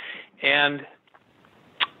 Michigan. And,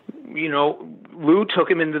 Lou took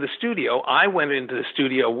him into the studio. I went into the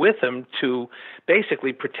studio with him to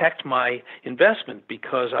basically protect my investment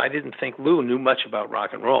because I didn't think Lou knew much about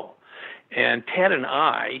rock and roll. And Ted and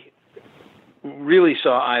I really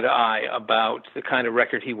saw eye to eye about the kind of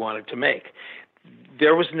record he wanted to make.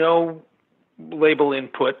 There was no label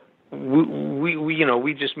input.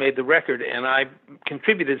 We just made the record, and I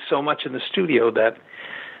contributed so much in the studio that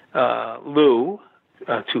Lou,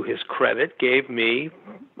 to his credit, gave me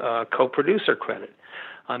co-producer credit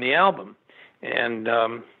on the album. And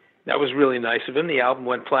that was really nice of him. The album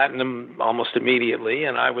went platinum almost immediately,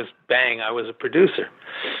 and I was a producer.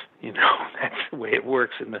 That's the way it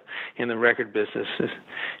works in the record business.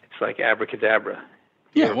 It's like abracadabra.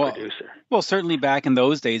 Yeah, producer. Well, certainly back in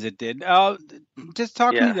those days it did. Just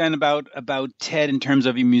talk to me then about Ted in terms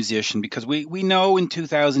of a musician, because we know in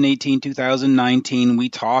 2018, 2019, we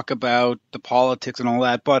talk about the politics and all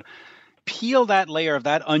that, but peel that layer of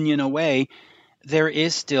that onion away, there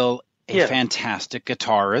is still a fantastic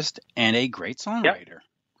guitarist and a great songwriter,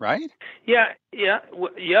 right? Yeah.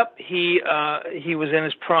 He was in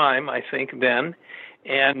his prime, I think, then,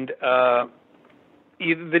 and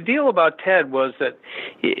the deal about Ted was that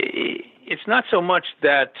it's not so much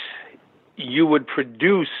that you would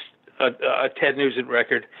produce a Ted Nugent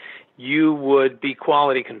record, you would be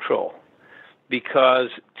quality control, because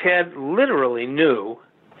Ted literally knew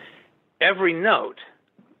every note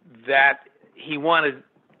that he wanted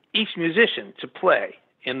each musician to play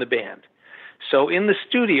in the band. So in the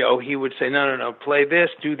studio, he would say, no, play this,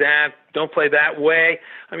 do that, don't play that way.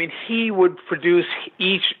 I mean, he would produce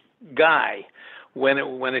each guy when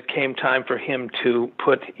it came time for him to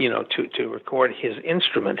put, to record his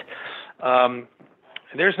instrument.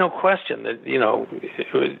 There's no question that,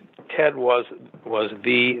 Ted was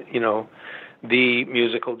the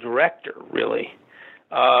musical director, really.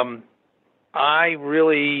 I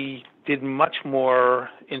really did much more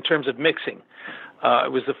in terms of mixing.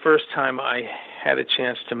 It was the first time I had a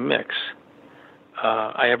chance to mix.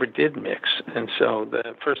 I ever did mix. And so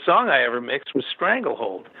the first song I ever mixed was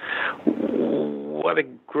Stranglehold. What a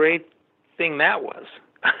great thing that was.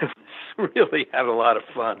 I really had a lot of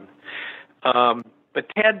fun. But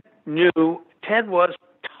Ted was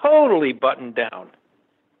totally buttoned down.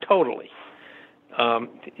 Totally.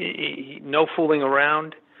 No fooling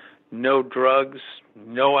around, no drugs,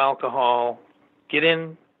 no alcohol. Get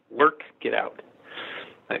in, work, get out.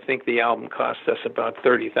 I think the album cost us about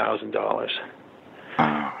 $30,000.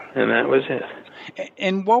 And that was it.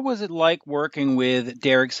 And what was it like working with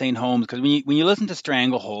Derek St. Holmes? Because when you listen to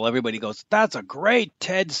Stranglehold, everybody goes, that's a great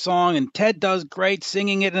Ted song, and Ted does great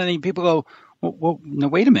singing it. And then people go, well no,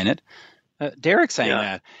 wait a minute. Derek sang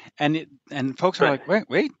that. And folks are like,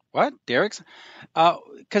 wait, what? Derek's?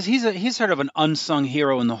 Because he's sort of an unsung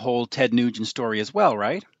hero in the whole Ted Nugent story as well,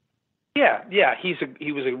 right? Yeah.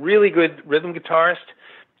 He was a really good rhythm guitarist,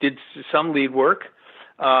 did some lead work,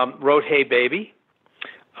 wrote Hey Baby.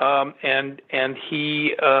 And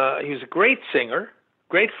he was a great singer,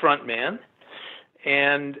 great front man,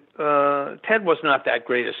 and Ted was not that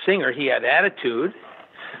great a singer. He had attitude,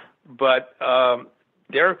 but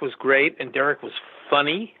Derek was great, and Derek was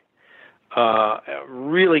funny, a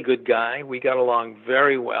really good guy. We got along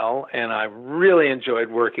very well, and I really enjoyed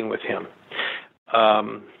working with him.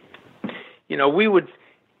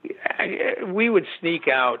 We would sneak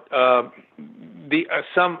out.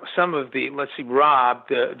 Some of the, let's see, Rob,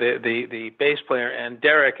 the bass player, and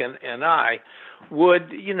Derek and I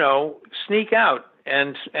would, sneak out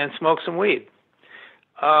and smoke some weed.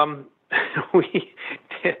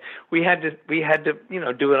 We had to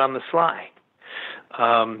do it on the sly.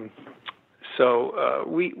 So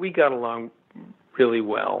we got along really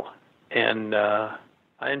well, and I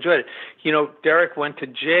enjoyed it. Derek went to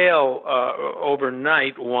jail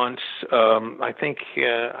overnight once. I think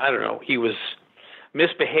I don't know. He was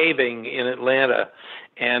misbehaving in Atlanta,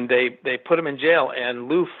 and they put him in jail. And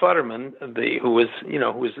Lou Futterman, who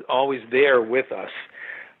was always there with us,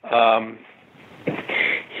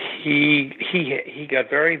 he got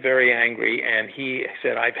very, very angry, and he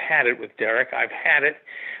said, "I've had it with Derek. I've had it.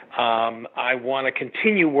 I want to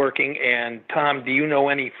continue working. And Tom, do you know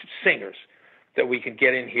any singers that we can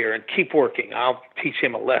get in here and keep working? I'll teach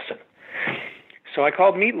him a lesson." So I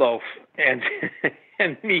called Meatloaf, and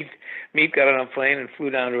and Meat got on a plane and flew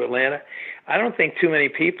down to Atlanta. I don't think too many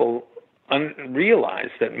people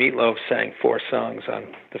realized that Meatloaf sang 4 songs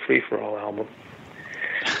on the Free For All album.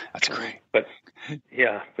 That's great. But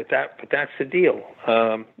that's the deal.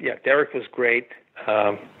 Derek was great.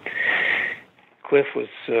 Cliff was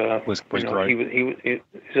great. He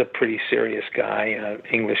was a pretty serious guy,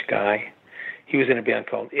 English guy. He was in a band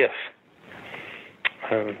called If.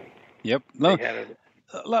 Yep. No.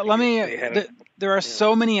 There are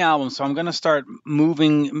so many albums, so I'm going to start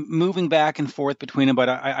moving back and forth between them. But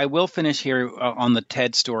I will finish here on the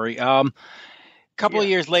Ted story. A couple of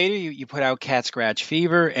years later, you put out Cat Scratch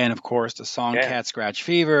Fever, and of course the song Cat Scratch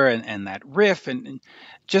Fever and that riff, and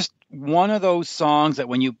just one of those songs that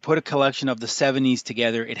when you put a collection of the 70s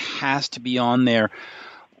together, it has to be on there.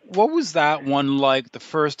 What was that one like the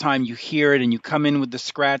first time you hear it and you come in with the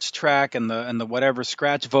scratch track and the whatever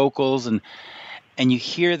scratch vocals and you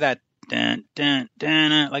hear that dun, dun,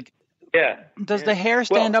 dun, like does the hair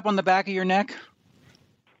stand up on the back of your neck?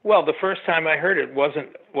 Well, the first time I heard it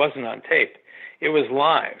wasn't on tape. It was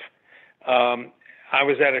live. I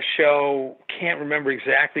was at a show, can't remember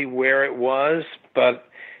exactly where it was, but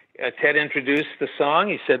Ted introduced the song.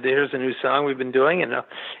 He said, "Here's a new song we've been doing,"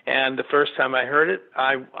 and the first time I heard it,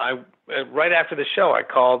 I right after the show, I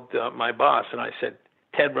called my boss and I said,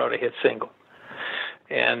 "Ted wrote a hit single,"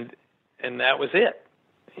 and that was it,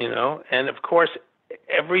 And of course,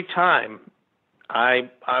 every time I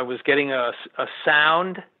was getting a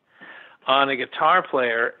sound on a guitar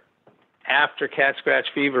player after Cat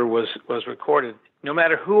Scratch Fever was recorded, no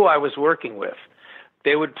matter who I was working with,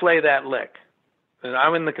 they would play that lick. And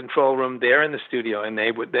I'm in the control room, they're in the studio, and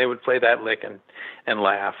they would play that lick and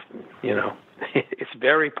laugh. It's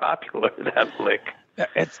very popular, that lick.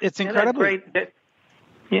 It's incredible.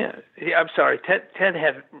 I'm sorry. Ted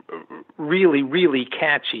had really, really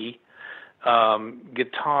catchy rhythm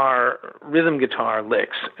guitar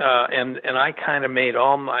licks, and I kind of made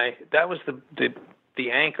that was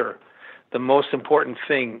the anchor. The most important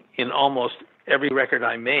thing in almost every record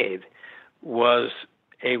I made was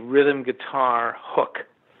a rhythm guitar hook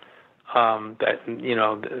that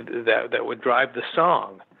would drive the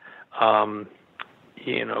song. I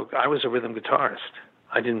was a rhythm guitarist.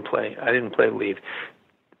 I didn't play lead.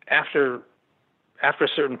 After a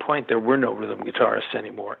certain point, there were no rhythm guitarists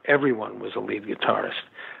anymore. Everyone was a lead guitarist.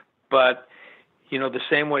 But the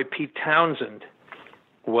same way Pete Townsend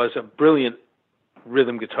was a brilliant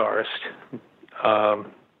rhythm guitarist,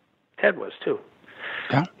 Ted was too.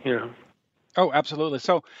 Yeah. Oh, absolutely.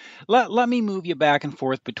 So let me move you back and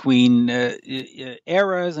forth between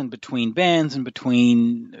eras and between bands and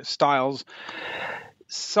between styles.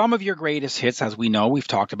 Some of your greatest hits, as we know, we've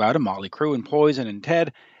talked about them, Motley Crue and Poison and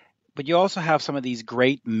Ted, but you also have some of these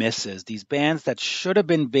great misses, these bands that should have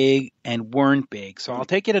been big and weren't big. So I'll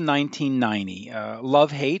take you to 1990,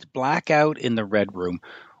 Love Hate, Blackout in the Red Room.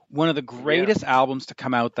 One of the greatest albums to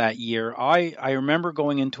come out that year. I remember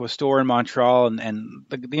going into a store in Montreal and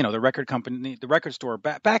the record company, the record store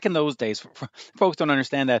back in those days. Folks don't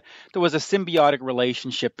understand that there was a symbiotic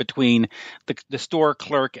relationship between the store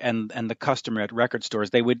clerk and the customer at record stores.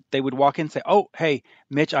 They would walk in and say, "Oh, hey,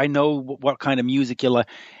 Mitch, I know what kind of music you like,"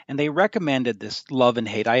 and they recommended this Love and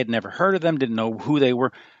Hate. I had never heard of them, didn't know who they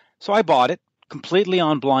were, so I bought it completely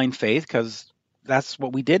on blind faith because that's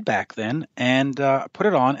what we did back then, and put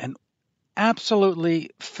it on, and absolutely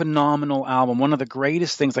phenomenal album. One of the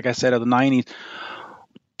greatest things, like I said, of the 90s.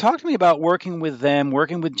 Talk to me about working with them,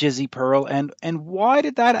 working with Jizzy Pearl, and why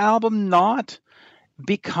did that album not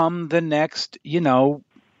become the next,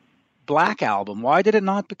 Black Album? Why did it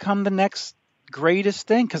not become the next greatest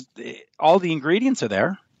thing? Because all the ingredients are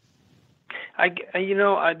there.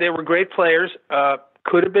 They were great players.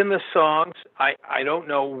 Could have been the songs. I don't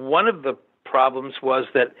know. One of the problems was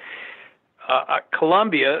that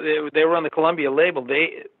Columbia, they were on the Columbia label.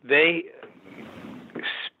 They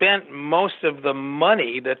spent most of the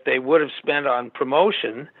money that they would have spent on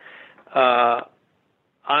promotion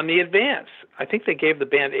on the advance. I think they gave the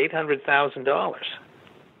band $800,000.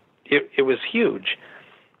 It was huge.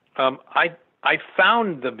 I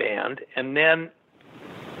found the band, and then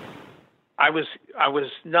I was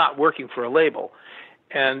not working for a label,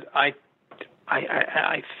 and I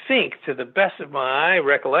think, to the best of my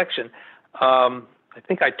recollection, I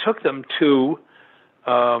think I took them to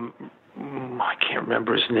I can't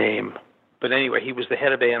remember his name, but anyway, he was the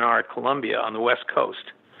head of A&R at Columbia on the West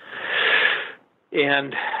Coast,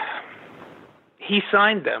 and he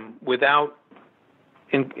signed them without,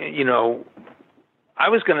 I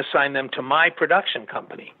was going to sign them to my production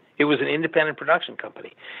company. It was an independent production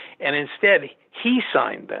company. And instead, he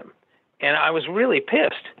signed them. And I was really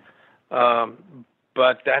pissed.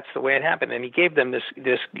 But that's the way it happened. And he gave them this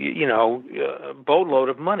boatload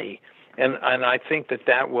of money. And I think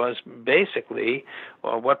that was basically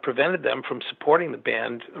what prevented them from supporting the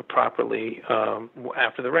band properly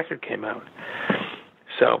after the record came out.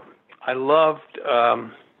 So I loved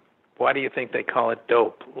Why Do You Think They Call It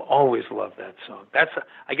Dope? Always loved that song.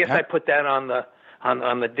 I guess I put that on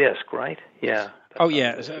the disc, right? Yeah. Oh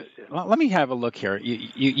yeah. So, let me have a look here.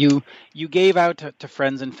 You gave out to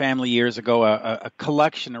friends and family years ago a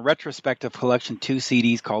collection, a retrospective collection, 2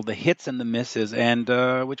 CDs called The Hits and the Misses. And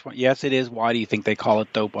which one? Yes, it is Why Do You Think They Call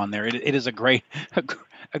It Dope on there. It is a great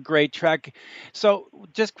track. So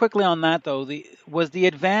just quickly on that though, was the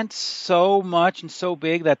advance so much and so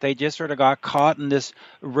big that they just sort of got caught in this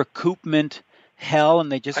recoupment hell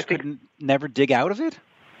and they just never dig out of it?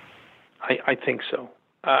 I think so.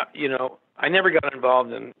 I never got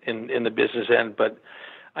involved in the business end, but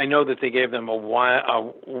I know that they gave them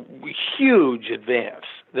a huge advance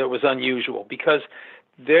that was unusual because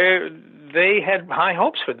they had high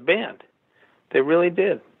hopes for the band. They really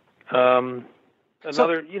did. One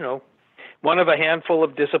of a handful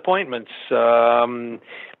of disappointments.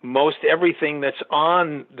 Most everything that's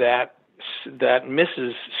on that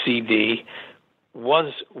Mrs. CD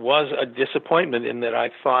was a disappointment in that I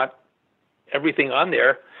thought everything on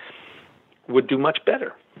there would do much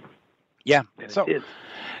better. Yeah. So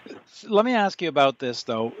let me ask you about this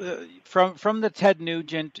though. From the Ted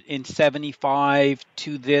Nugent in 75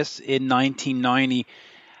 to this in 1990,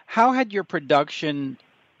 how had your production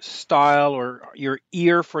style or your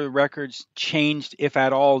ear for the records changed, if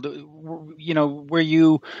at all? Were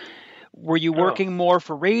you working more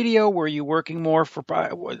for radio? Were you working more for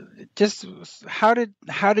just how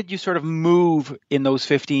did you sort of move in those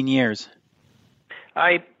 15 years?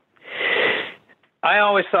 I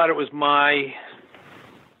always thought it was my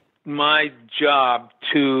job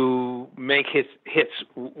to make hits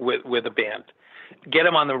with a band, get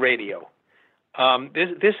them on the radio.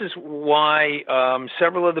 This is why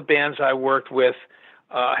several of the bands I worked with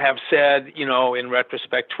have said, in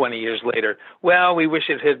retrospect, 20 years later, well, we wish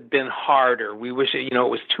it had been harder. We wish it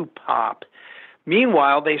was too pop.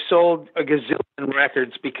 Meanwhile, they sold a gazillion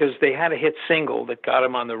records because they had a hit single that got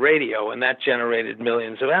them on the radio, and that generated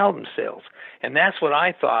millions of album sales. And that's what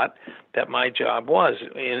I thought that my job was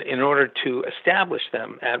in order to establish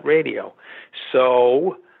them at radio.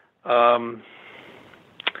 So, I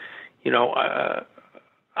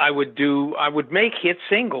would make hit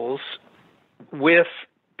singles with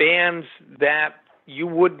bands that you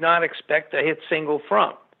would not expect a hit single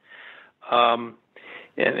from.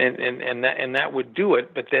 And that would do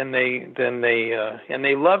it, but then they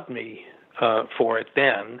loved me for it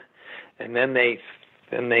then, and then they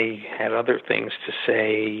had other things to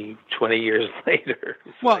say 20 years later.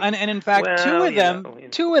 Well, and in fact,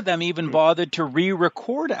 two of them even bothered to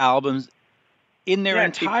re-record albums in their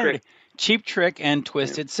entirety. Cheap Trick and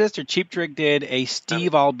Twisted Sister. Cheap Trick did a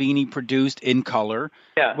Steve Albini produced In Color,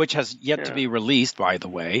 which has yet to be released, by the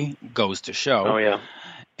way, goes to show. Oh yeah,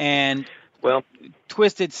 and. Well,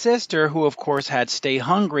 Twisted Sister, who of course had Stay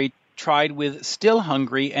Hungry, tried with Still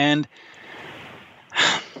Hungry, and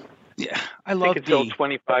I love it sold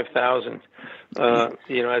 25,000.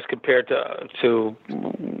 As compared to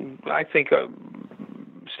I think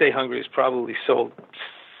Stay Hungry has probably sold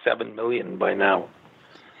 7 million by now.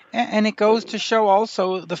 And it goes to show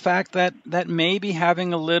also the fact that maybe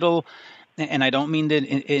having a little, and I don't mean that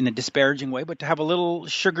in a disparaging way, but to have a little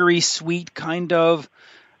sugary sweet kind of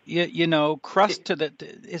crust to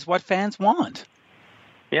is what fans want.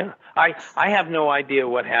 Yeah, I have no idea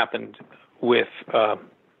what happened with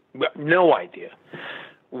no idea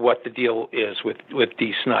what the deal is with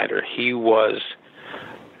Dee Snider. He was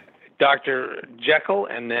Dr. Jekyll,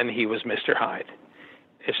 and then he was Mr. Hyde.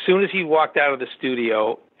 As soon as he walked out of the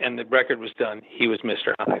studio and the record was done, he was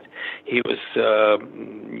Mr. Hyde. He was,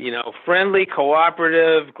 friendly,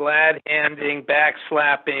 cooperative, glad-handing,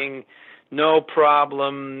 backslapping, no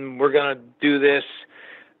problem, we're going to do this.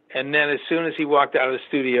 And then as soon as he walked out of the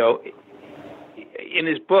studio, in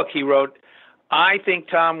his book he wrote, I think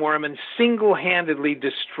Tom Werman single-handedly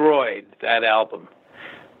destroyed that album.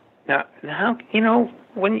 Now,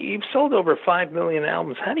 when you've sold over 5 million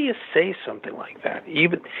albums, how do you say something like that?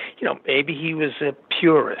 Even, maybe he was a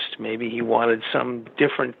purist. Maybe he wanted some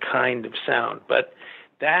different kind of sound. But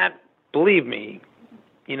that, believe me,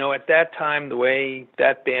 at that time, the way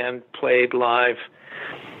that band played live,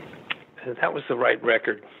 that was the right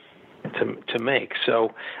record to make.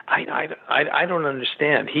 So I don't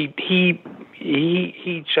understand. He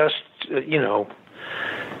just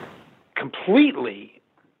completely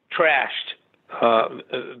trashed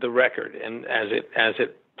the record, and as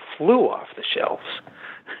it flew off the shelves.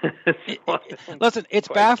 Listen, it's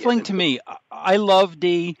baffling to me. I love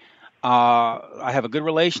Dee. I have a good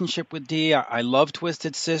relationship with Dee. I love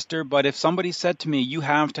Twisted Sister, but if somebody said to me, you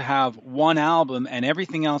have to have one album and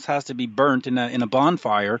everything else has to be burnt in a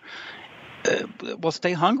bonfire, well,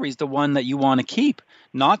 Stay Hungry is the one that you want to keep.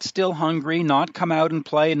 Not Still Hungry, not Come Out and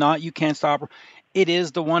Play, not You Can't Stop. It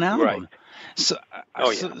is the one album. Right. So,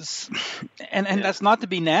 and that's not to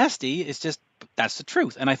be nasty. It's just that's the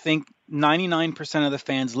truth. And I think 99% of the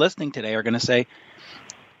fans listening today are going to say,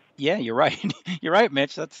 "Yeah, you're right. You're right,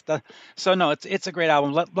 Mitch. So no, it's a great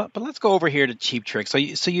album. But let's go over here to Cheap Trick. So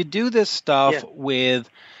you do this stuff with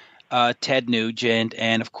Ted Nugent,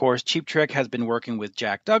 and of course, Cheap Trick has been working with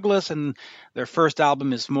Jack Douglas, and their first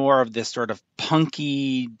album is more of this sort of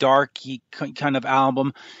punky, darky kind of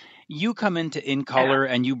album. You come into In Color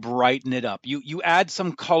and you brighten it up. You add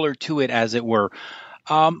some color to it, as it were.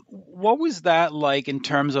 What was that like in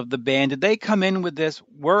terms of the band? Did they come in with this,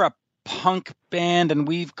 we're a punk band and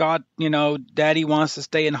we've got, Daddy Wants to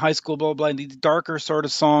Stay in High School, blah, blah, blah, these darker sort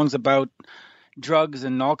of songs about drugs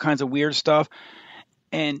and all kinds of weird stuff?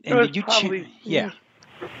 And did you change? Yeah.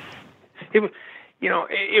 It was,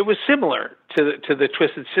 it was similar to the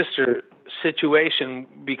Twisted Sister situation,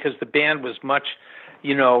 because the band was much,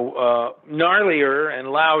 gnarlier and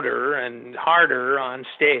louder and harder on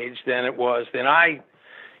stage than I,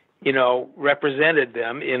 represented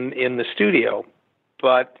them in the studio.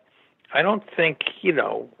 But I don't think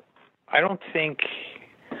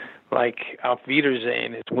like Auf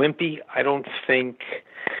Wiedersehen is wimpy. I don't think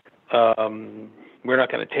We're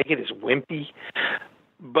Not Going to Take It is wimpy.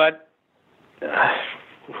 But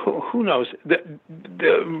who knows? The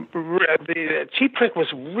Cheap Trick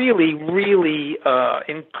was really, really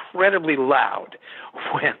incredibly loud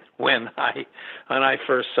when I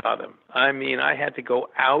first saw them. I mean, I had to go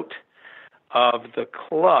out of the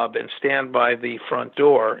club and stand by the front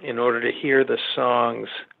door in order to hear the songs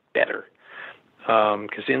better,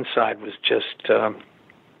 because inside was just I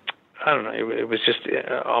don't know. It was just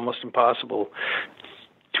almost impossible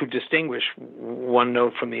to distinguish one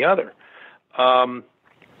note from the other.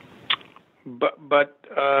 But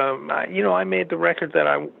I made the record that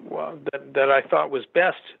I thought was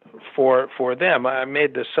best for them. I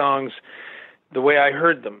made the songs the way I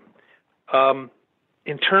heard them.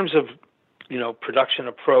 In terms of production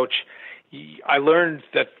approach, I learned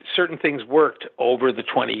that certain things worked over the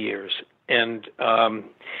 20 years, and I'm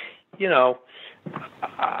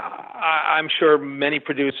sure many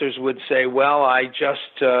producers would say, well, I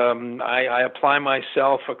just I apply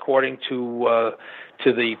myself according to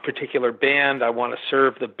the particular band. I want to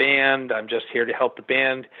serve the band. I'm just here to help the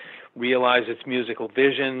band realize its musical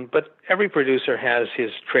vision. But every producer has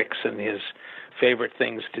his tricks and his favorite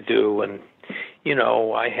things to do. And,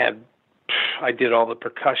 I did all the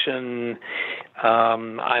percussion.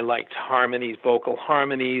 I liked harmonies, vocal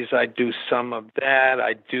harmonies. I do some of that.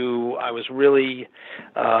 I was really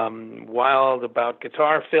wild about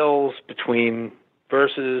guitar fills between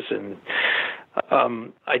verses, and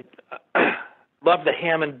I love the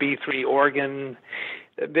Hammond B3 organ.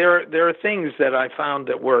 There are things that I found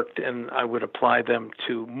that worked, and I would apply them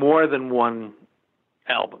to more than one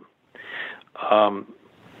album.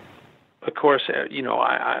 Of course,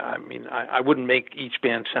 I wouldn't make each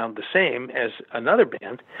band sound the same as another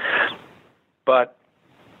band, but,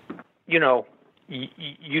 you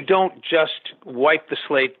don't just wipe the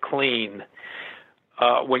slate clean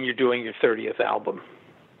when you're doing your 30th album,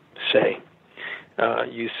 say.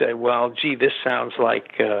 You say, well, gee, this sounds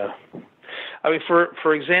like,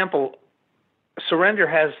 for example, Surrender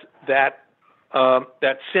has that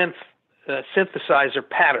synthesizer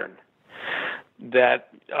pattern that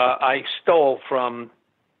I stole from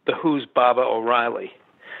The Who's Baba O'Reilly.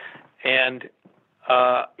 And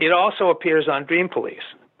it also appears on Dream Police.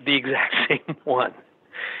 the exact same one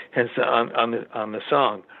as on the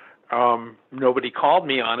song. Nobody called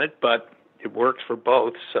me on it, but it worked for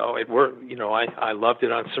both. So it worked. I loved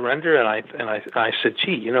it on Surrender, and I said,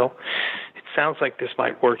 gee, it sounds like this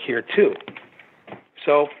might work here too.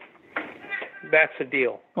 So that's the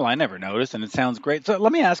deal. Well, I never noticed, and it sounds great. So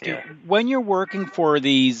let me ask you, when you're working for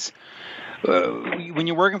these, when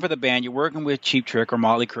you're working for the band, you're working with Cheap Trick or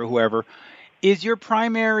Motley Crue, whoever, is your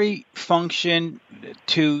primary function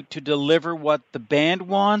to deliver what the band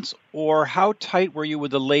wants, or how tight were you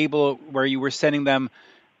with the label where you were sending them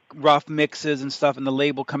rough mixes and stuff, and the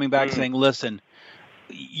label coming back saying, listen,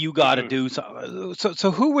 you got to do so.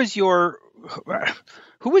 So who was your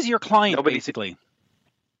client, basically?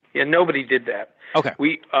 Yeah, nobody did that. Okay.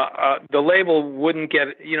 We the label wouldn't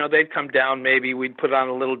get, they'd come down, maybe we'd put on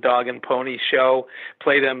a little dog and pony show,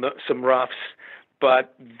 play them some roughs,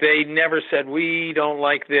 but they never said, we don't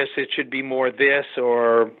like this, it should be more this,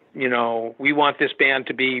 or, we want this band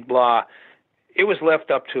to be blah. It was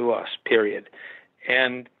left up to us, period.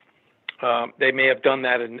 And they may have done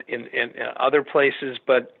that in other places,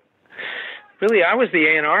 but really I was the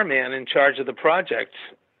A&R man in charge of the project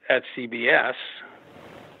at CBS,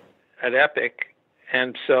 at Epic,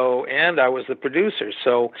 and I was the producer.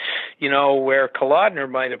 So, where Kolodner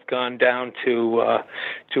might have gone down to a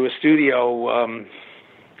studio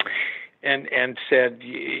and said,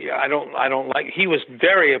 I don't like. He was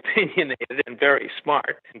very opinionated and very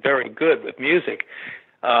smart and very good with music,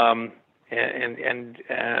 and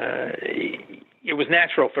it was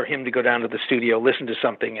natural for him to go down to the studio, listen to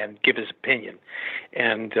something, and give his opinion,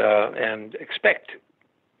 and expect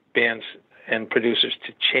bands and producers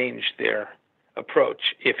to change their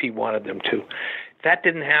approach if he wanted them to. That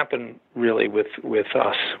didn't happen really with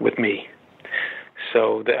us, with me.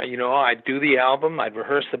 So I'd do the album, I'd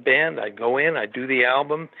rehearse the band, I'd go in, I'd do the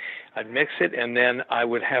album, I'd mix it, and then I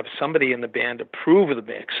would have somebody in the band approve of the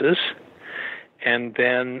mixes, and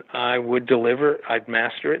then I would deliver, I'd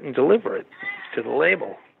master it and deliver it to the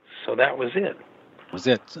label. So that was it.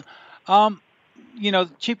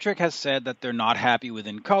 Cheap Trick has said that they're not happy with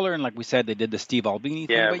In Color, and like we said, they did the Steve Albini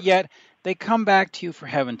thing, Yeah. but yet they come back to you for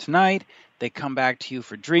Heaven Tonight, they come back to you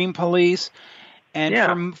for Dream Police,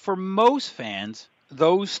 and for most fans,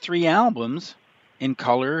 those three albums, In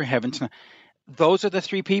Color, Heaven Tonight, those are the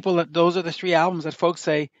three albums that folks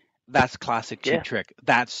say, that's classic Cheap Trick,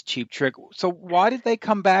 that's Cheap Trick. So why did they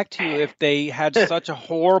come back to you if they had such a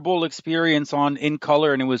horrible experience on In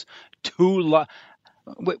Color and it was too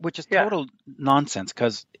which is total nonsense,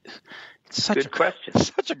 because it's such a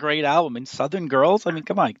great album. And Southern Girls, I mean,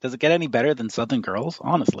 come on, does it get any better than Southern Girls,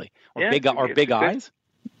 honestly? Or Big Eyes?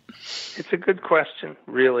 It's a good question,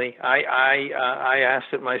 really. I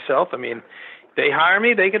asked it myself. I mean, they hire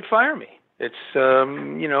me, they could fire me. It's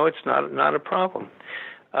it's not a problem.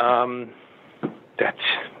 That's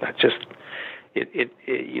just it.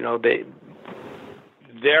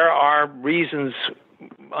 There are reasons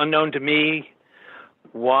unknown to me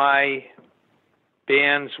why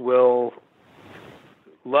bands will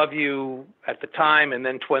love you at the time, and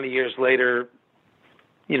then 20 years later,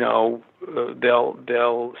 they'll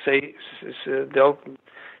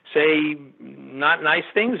say not nice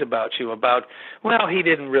things about you. About, well, he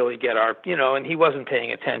didn't really get our, and he wasn't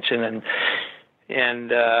paying attention,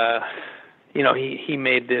 and he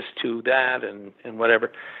made this to that, and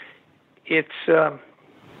whatever. It's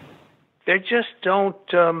they just don't.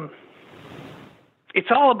 It's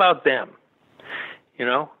all about them,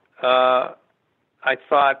 I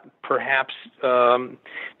thought perhaps the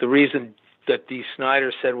reason that Dee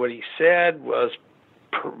Snider said what he said was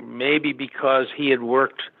maybe because he had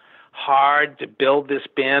worked hard to build this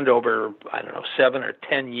band over, 7 or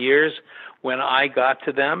 10 years when I got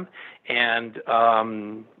to them, and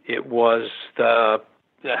it was the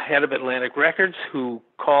head of Atlantic Records who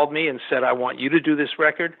called me and said, I want you to do this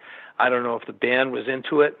record. I don't know if the band was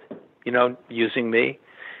into it, using me.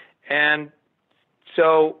 And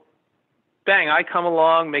so, bang, I come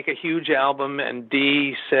along, make a huge album, and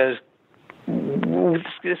Dee says,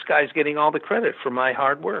 this guy's getting all the credit for my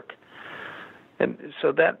hard work. And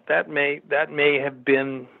so that may have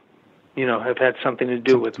been, have had something to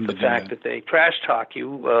do with the fact that they trash talk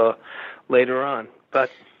you later on. But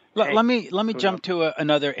let me jump to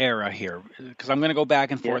another era here, because I'm going to go back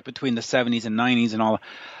and forth between the 70s and 90s and all.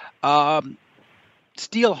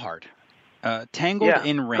 Steelheart, Tangled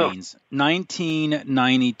in Rains,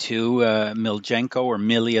 1992. Miljenko, or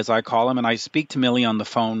Millie as I call him, and I speak to Millie on the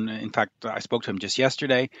phone. In fact, I spoke to him just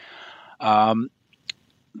yesterday.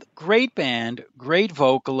 Great band, great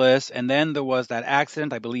vocalist, and then there was that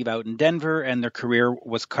accident, I believe, out in Denver, and their career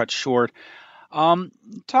was cut short.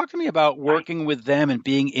 Talk to me about working with them and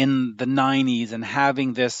being in the 90s and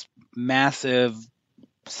having this massive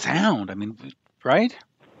sound. I mean, right?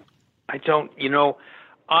 I don't,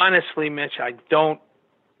 honestly, Mitch, I don't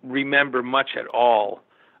remember much at all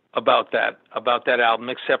about that album,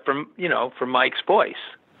 except from Mike's voice.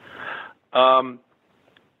 And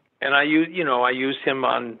I used him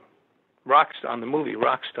on the movie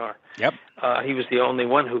Rockstar. Yep. He was the only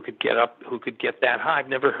one who could get that high. I've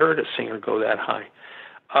never heard a singer go that high.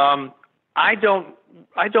 I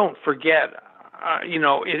don't forget.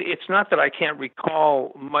 It's not that I can't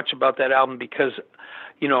recall much about that album because,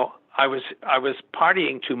 I was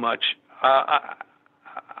partying too much.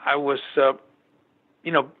 I was,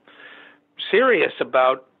 serious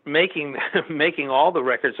about making all the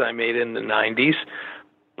records I made in the 90s,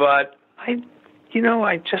 but I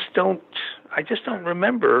just don't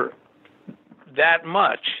remember that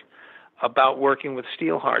much about working with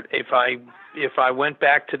Steelheart. If I went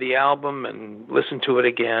back to the album and listened to it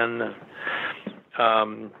again,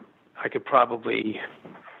 I could probably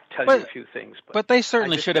tell you a few things. But they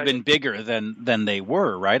certainly should have been bigger than they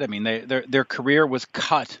were, right? I mean, their career was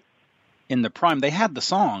cut in the prime. They had the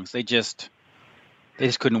songs. They just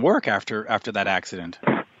couldn't work after that accident.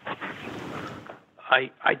 I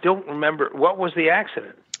don't remember. What was the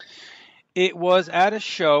accident? It was at a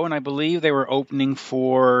show, and I believe they were opening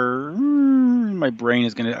for, my brain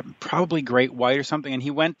is going to, probably Great White or something, and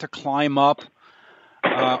he went to climb up.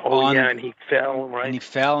 And he fell, right? And he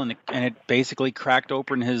fell, and it basically cracked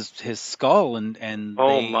open his skull, and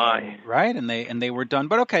right, and they were done.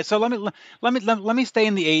 But okay, so let me stay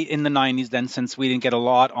in the 90s then, since we didn't get a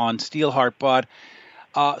lot on Steelheart. But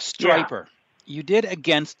Stryper, you did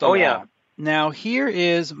Against the Law. Yeah. Now here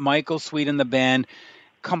is Michael Sweet and the band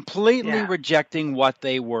completely rejecting what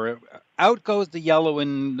they were. Out goes the yellow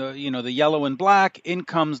and the yellow and black. In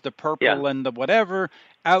comes the purple and the whatever.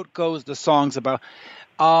 Out goes the songs about,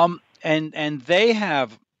 and they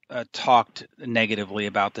have talked negatively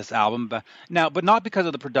about this album, but not because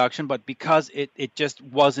of the production, but because it just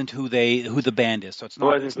wasn't who the band is. So it's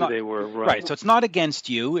not who they were, right. So it's not against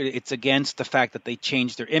you. It's against the fact that they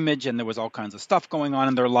changed their image and there was all kinds of stuff going on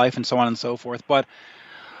in their life and so on and so forth. But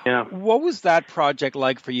what was that project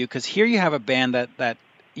like for you? Because here you have a band that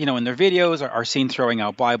in their videos are seen throwing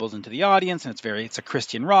out Bibles into the audience, and it's a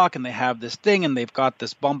Christian rock, and they have this thing, and they've got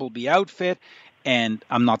this bumblebee outfit, and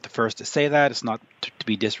I'm not the first to say that. It's not to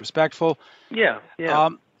be disrespectful. Yeah.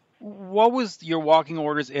 What was your walking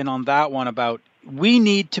orders in on that one about, we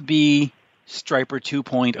need to be Stryper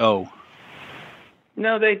 2.0?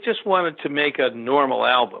 No, they just wanted to make a normal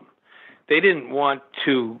album. They didn't want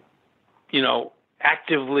to,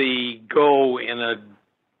 actively go in a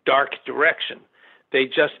dark direction. They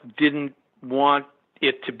just didn't want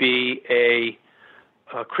it to be a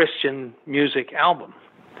Christian music album.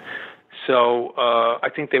 So I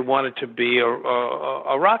think they wanted to be a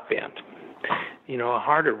rock band, a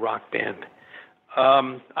harder rock band.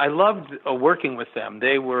 I loved working with them.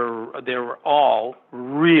 They were all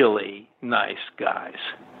really nice guys.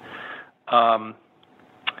 One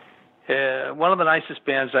of the nicest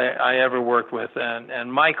bands I ever worked with,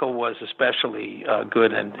 and Michael was especially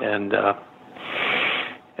good, and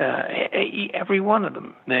every one of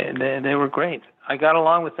them, they were great. I got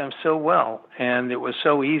along with them so well, and it was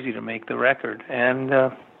so easy to make the record. And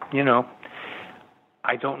I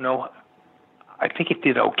don't know. I think it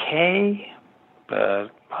did okay, but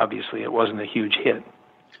obviously it wasn't a huge hit.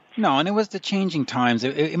 No, and it was the changing times.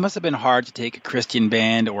 It must have been hard to take a Christian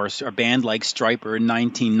band or a band like Stryper in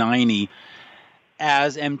 1990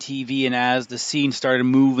 as MTV and as the scene started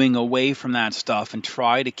moving away from that stuff and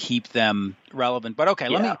try to keep them relevant. But okay,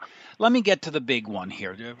 let me get to the big one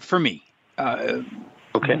here for me.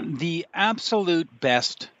 Okay. The absolute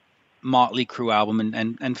best Motley Crue album,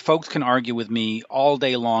 and folks can argue with me all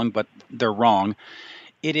day long, but they're wrong.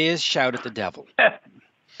 It is Shout at the Devil.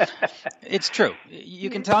 It's true. You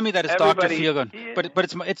can tell me that it's Dr. Feelgood, but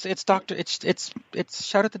it's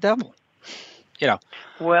Shout at the Devil.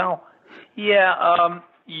 Well, yeah,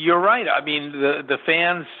 you're right. I mean, the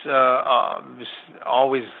fans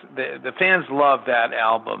always the fans love that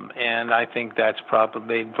album, and I think that's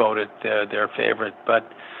probably voted their favorite.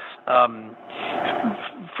 But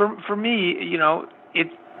for me,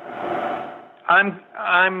 I'm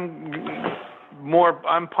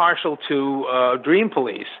partial to Dream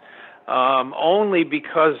Police, only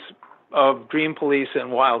because of Dream Police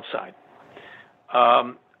and Wildside.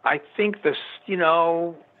 I think this,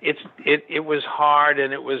 it was hard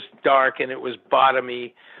and it was dark and it was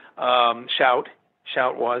bottomy. Shout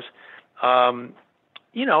was, and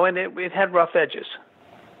it had rough edges.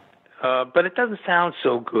 but it doesn't sound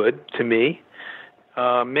so good to me.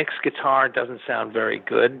 Mixed guitar doesn't sound very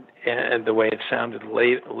good, and the way it sounded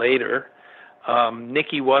later.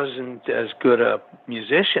 Nicky wasn't as good a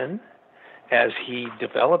musician as he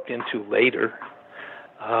developed into later.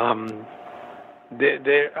 I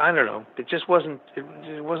don't know. It just wasn't.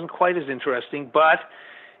 It wasn't quite as interesting, but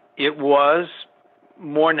it was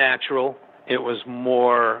more natural. It was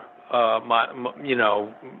more,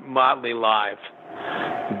 Motley Live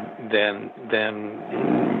than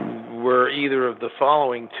were either of the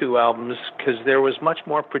following two albums, because there was much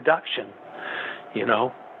more production.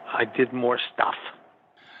 I did more stuff.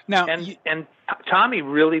 Now, and Tommy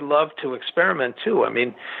really loved to experiment too. I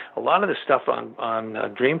mean, a lot of the stuff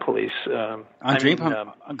on Dream Police,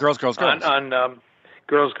 Girls, Girls. On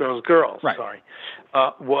Girls, Girls, Girls. Right. Sorry,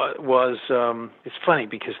 was it's funny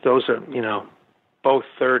because those are both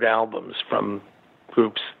third albums from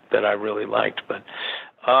groups that I really liked, but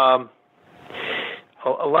a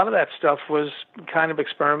lot of that stuff was kind of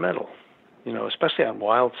experimental, especially on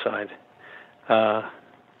Wild Side.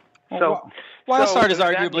 Wild Side is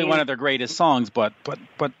arguably one of their greatest songs, but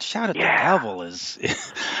Shout at the Devil is.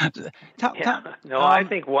 I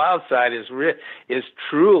think Wild Side is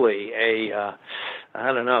truly a.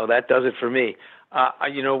 I don't know. That does it for me.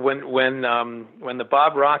 When the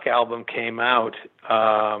Bob Rock album came out,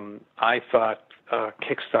 I thought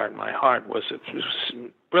 "Kickstart My Heart" was a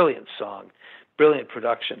brilliant song, brilliant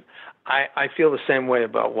production. I feel the same way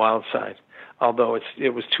about Wild Side, although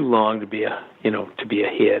it was too long to be a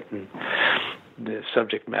hit, and the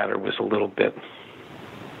subject matter was a little bit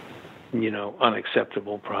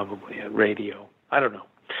unacceptable probably at radio. I don't know,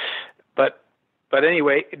 but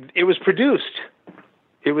anyway, it was produced.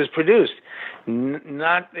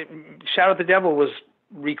 Not Shout at the Devil was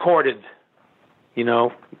recorded.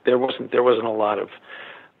 There wasn't a lot of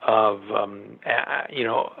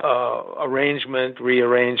arrangement,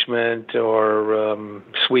 rearrangement, or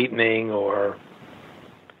sweetening, or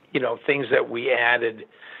things that we added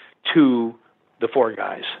to the Four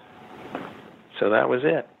Guys. So that was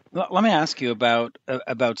it. Let me ask you about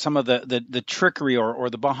some of the trickery or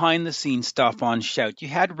the behind the scenes stuff on Shout. You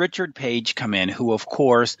had Richard Page come in, who of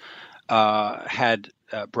course had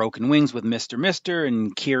Broken Wings with Mr.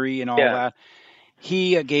 and Kiri and all that.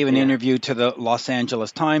 He gave an interview to the Los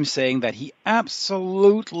Angeles Times saying that he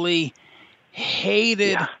absolutely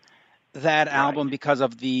hated that album because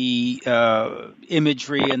of the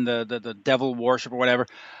imagery and the devil worship or whatever.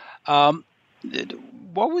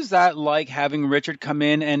 What was that like, having Richard come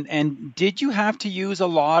in, and did you have to use a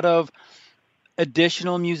lot of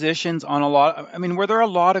additional musicians on were there a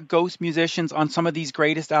lot of ghost musicians on some of these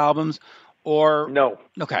greatest albums, or no?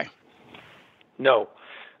 Okay. No.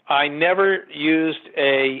 I never used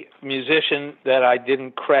a musician that I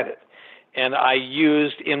didn't credit. And I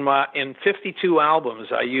used in 52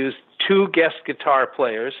 albums, I used 2 guest guitar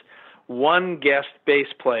players, 1 guest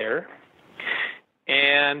bass player,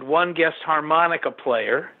 and 1 guest harmonica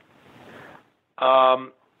player.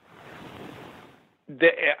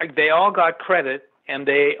 They all got credit, and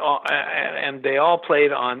they all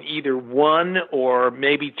played on either 1 or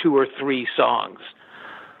maybe 2 or 3 songs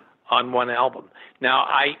on one album. Now,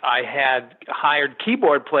 I had hired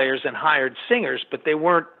keyboard players and hired singers, but they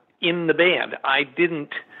weren't in the band. I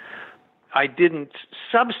didn't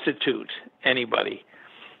substitute anybody.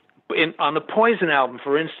 On the Poison album,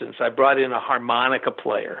 for instance, I brought in a harmonica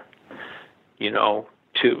player, because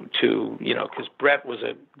Brett was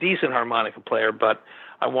a decent harmonica player, but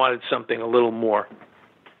I wanted something a little more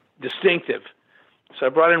distinctive. So I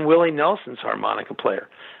brought in Willie Nelson's harmonica player.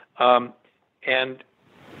 And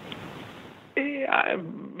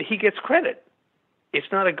he gets credit.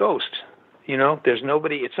 It's not a ghost. There's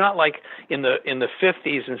nobody. It's not like in the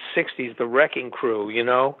 50s and 60s, the Wrecking Crew.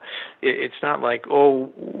 It's not like,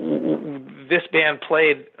 this band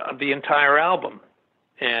played the entire album,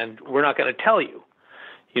 and we're not going to tell you.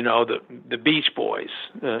 The Beach Boys,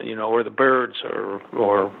 or the Byrds,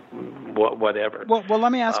 or whatever. Well,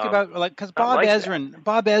 let me ask you about, because Bob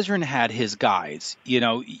Ezrin had his guys.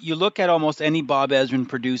 You look at almost any Bob Ezrin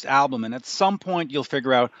produced album, and at some point you'll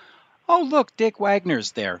figure out, oh, look, Dick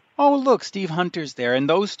Wagner's there. Oh, look, Steve Hunter's there. And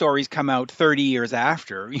those stories come out 30 years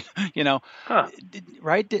after,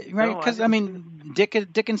 right? Because,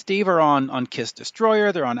 Dick and Steve are on Kiss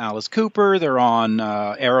Destroyer. They're on Alice Cooper. They're on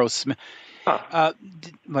Aerosmith. But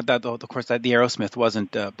of course, the Aerosmith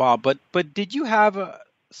wasn't Bob. But did you have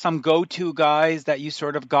some go-to guys that you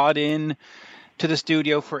sort of got in to the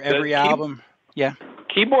studio for every album? Yeah.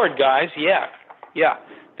 Keyboard guys, yeah.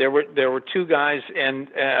 There were 2 guys and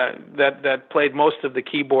that played most of the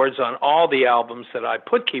keyboards on all the albums that I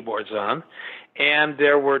put keyboards on, and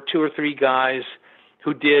there were 2 or 3 guys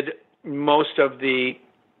who did most of the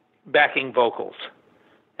backing vocals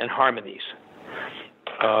and harmonies.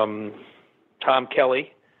 Tom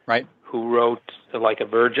Kelly, right, who wrote Like a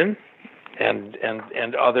Virgin, and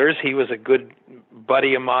others. He was a good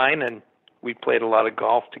buddy of mine, and we played a lot of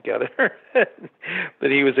golf together. But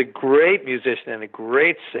he was a great musician and a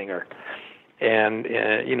great singer. And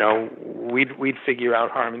we'd figure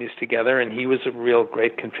out harmonies together, and he was a real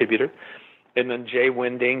great contributor. And then Jay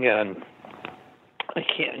Winding, and I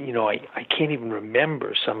can't even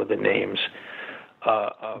remember some of the names.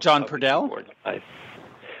 John Purdell.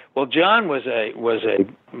 Well, John was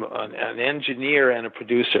an engineer and a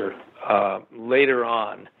producer later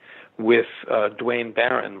on with Dwayne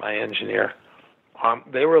Barron, my engineer.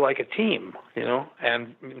 They were like a team,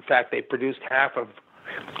 and in fact they produced half of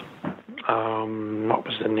what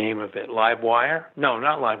was the name of it? Livewire? No,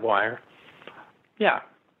 not Livewire. Yeah,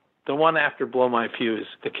 the one after Blow My Fuse,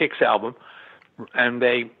 the Kicks album, and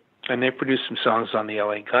they produced some songs on the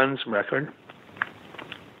LA Guns record.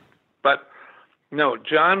 But no,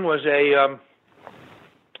 John was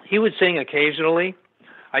he would sing occasionally.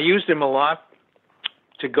 I used him a lot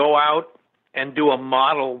to go out and do a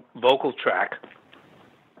model vocal track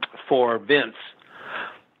for Vince.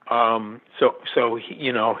 So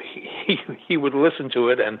he would listen to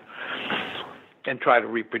it and try to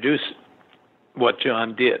reproduce what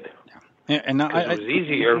John did. Yeah, and it was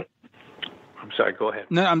easier. I'm sorry, go ahead.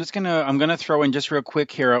 No, I'm gonna throw in just real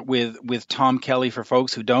quick here with Tom Kelly for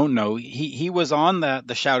folks who don't know. He was on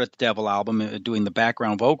the Shout at the Devil album doing the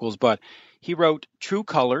background vocals, but he wrote True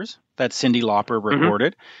Colors that Cyndi Lauper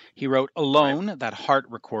recorded. Mm-hmm. He wrote Alone that Hart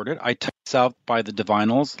recorded. I Touch Myself by the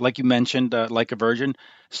Divinyls, like you mentioned, Like a Virgin.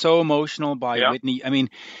 So Emotional by Whitney. I mean,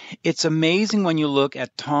 it's amazing when you look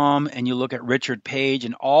at Tom and you look at Richard Page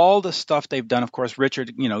and all the stuff they've done. Of course,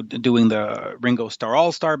 Richard, doing the Ringo Starr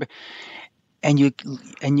All-Star, and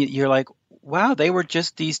you're like, wow, they were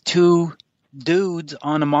just these 2 dudes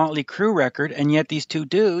on a Motley Crue record, and yet these 2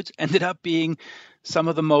 dudes ended up being some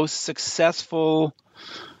of the most successful,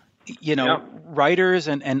 writers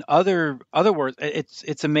and other words.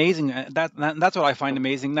 It's amazing. That's what I find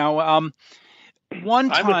amazing. Now, one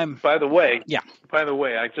time, by the way,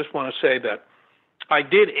 I just want to say that I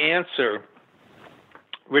did answer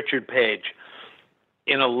Richard Page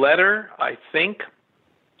in a letter, I think.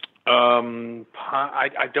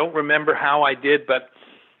 I don't remember how I did, but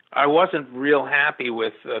I wasn't real happy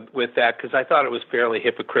with that because I thought it was fairly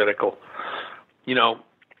hypocritical.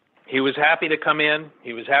 He was happy to come in,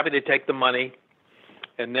 he was happy to take the money,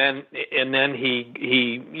 and then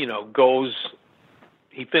he goes,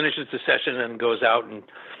 he finishes the session and goes out and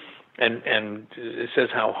it says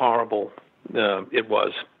how horrible it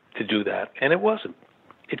was to do that, and it wasn't.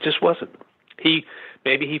 It just wasn't.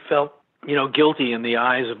 Maybe he felt guilty in the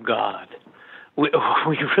eyes of God. We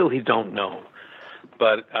really don't know,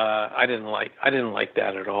 but I didn't like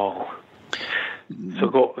that at all. So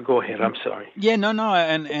go ahead. I'm sorry. Yeah, no,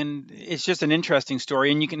 and it's just an interesting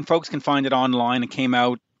story, and folks can find it online. It came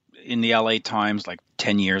out in the LA Times like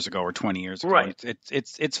 10 years ago or 20 years ago. Right.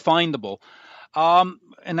 It's findable.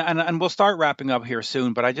 And we'll start wrapping up here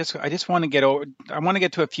soon, but I just want to get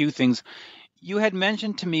to a few things. You had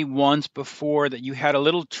mentioned to me once before that you had a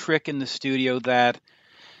little trick in the studio that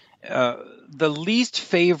the least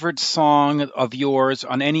favorite song of yours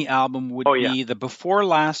on any album would be the Before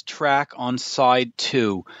Last track on side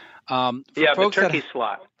 2. The turkey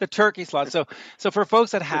slot. The turkey slot. So for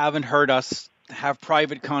folks that haven't heard us have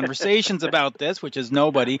private conversations about this, which is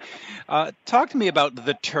nobody, talk to me about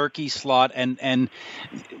the turkey slot, and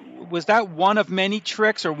was that one of many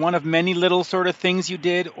tricks or one of many little sort of things you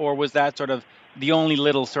did, or was that sort of the only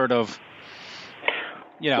little sort of,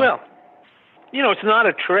 Well, it's not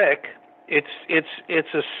a trick. It's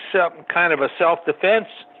a kind of a self-defense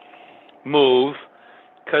move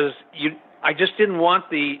because I just didn't want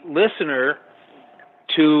the listener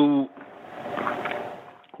to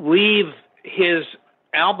leave his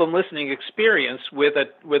album listening experience with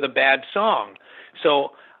a bad song.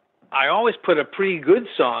 So I always put a pretty good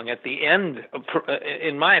song at the end,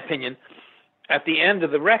 in my opinion, at the end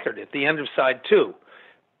of the record, at the end of side 2.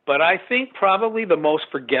 But I think probably the most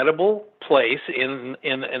forgettable place in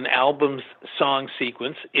an album's song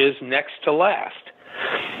sequence is next to last.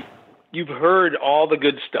 You've heard all the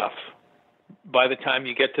good stuff by the time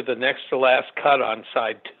you get to the next to last cut on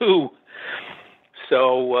side 2.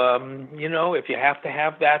 So, if you have to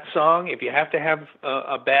have that song, if you have to have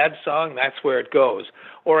a bad song, that's where it goes.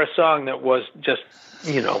 Or a song that was just,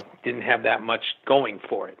 didn't have that much going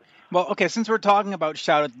for it. Well, okay, since we're talking about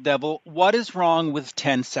Shout at the Devil, what is wrong with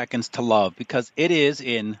 10 Seconds to Love? Because it is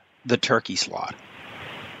in the turkey slot.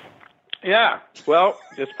 Yeah. Well,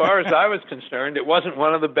 as far as I was concerned, it wasn't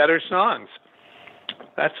one of the better songs.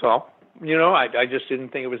 That's all. I just didn't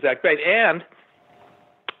think it was that great. And,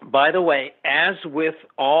 by the way, as with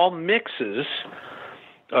all mixes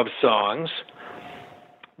of songs,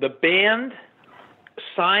 the band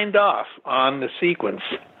signed off on the sequence,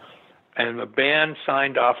 and the band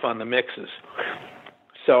signed off on the mixes.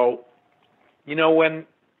 So,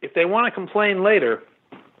 if they want to complain later,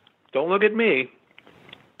 don't look at me.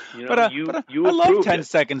 I love 10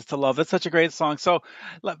 Seconds to Love. That's such a great song. So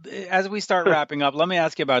as we start wrapping up, let me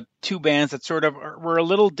ask you about two bands that sort of were a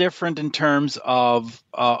little different in terms of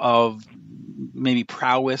maybe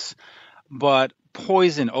prowess, but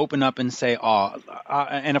Poison open up and say,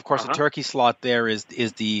 and of course the turkey slot there is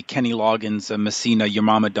the Kenny Loggins, Messina, Your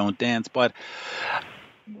Mama Don't Dance. But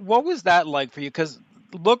what was that like for you? Because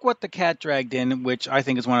look what the Cat dragged in, which I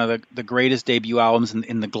think is one of the greatest debut albums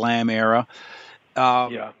in the glam era.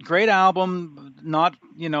 Great album. Not,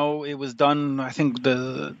 it was done, I think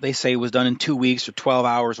they say it was done in 2 weeks or 12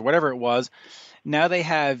 hours or whatever it was. Now they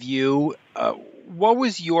have you. What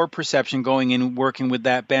was your perception going in working with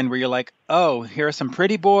that band? Where you're like, oh, here are some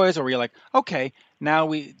pretty boys, or were you like, okay,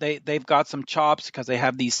 now they've got some chops because they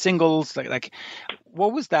have these singles. Like,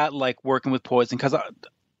 what was that like working with Poison? Because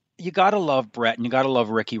you gotta love Brett and you gotta love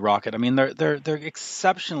Ricky Rocket. I mean, they're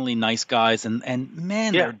exceptionally nice guys, and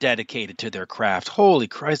man, they're dedicated to their craft. Holy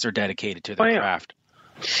Christ, they're dedicated to their craft.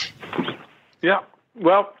 Yeah.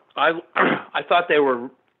 Well, I thought they were.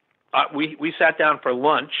 We sat down for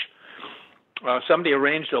lunch. Somebody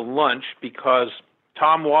arranged a lunch because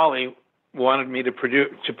Tom Wally wanted me to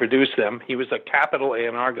produce them. He was a Capitol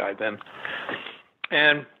A&R guy then,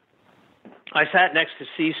 and I sat next to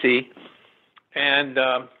CeCe, and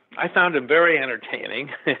I found him very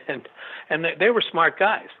entertaining, and they were smart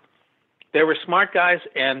guys. They were smart guys,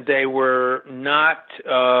 and they were not.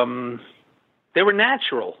 They were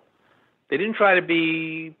natural. They didn't try to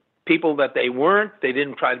be people that they weren't. They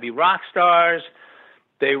didn't try to be rock stars.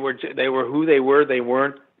 They were who they were. They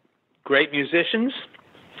weren't great musicians.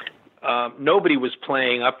 Nobody was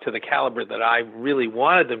playing up to the caliber that I really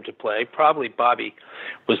wanted them to play. Probably Bobby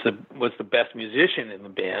was the best musician in the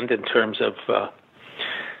band in terms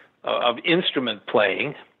of instrument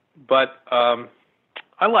playing, but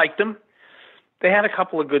I liked them. They had a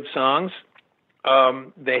couple of good songs.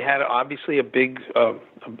 They had obviously a big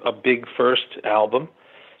first album,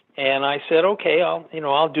 and I said, okay,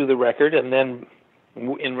 I'll do the record. And then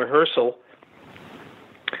in rehearsal,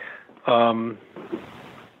 I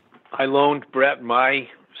loaned Brett my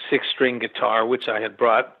 6-string guitar, which I had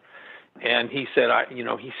brought, and he said, I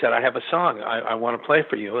have a song I want to play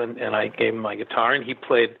for you, and I gave him my guitar, and he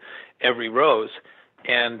played Every Rose,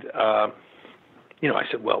 and I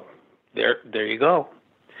said, well, there you go.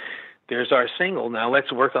 There's our single. Now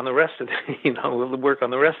let's work on the rest of we'll work on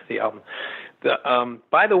the rest of the album.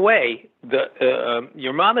 By the way,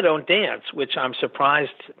 Your Mama Don't Dance, which I'm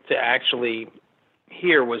surprised to actually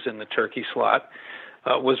hear was in the turkey slot,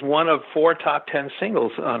 was one of 4 top 10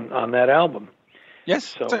 singles on that album.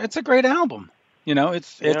 Yes, so, it's a great album.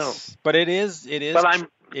 But it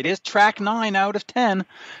is track 9 out of 10.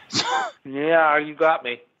 Yeah, you got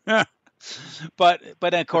me. But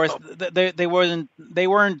of course they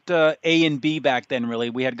weren't A and B back then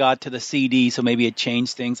really. We had got to the CD, so maybe it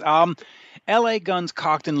changed things. L.A. Guns,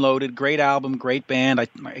 Cocked and Loaded, great album, great band.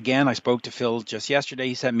 I spoke to Phil just yesterday.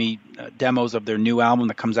 He sent me demos of their new album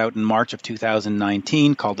that comes out in March of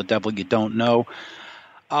 2019 called The Devil You Don't Know.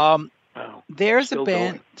 There's still a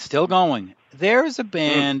band still going. There's a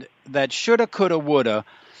band that shoulda, coulda, woulda,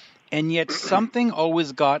 and yet something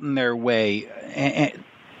always got in their way. And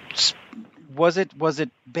was it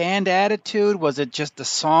band attitude? Was it just the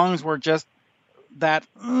songs were just that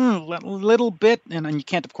little bit? And you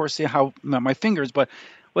can't, of course, see how my fingers, but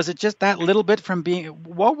was it just that little bit from being?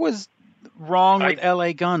 What was wrong with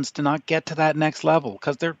L.A. Guns to not get to that next level?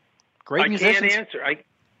 Because they're great musicians.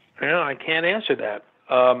 I can't answer that.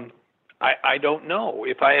 I don't know.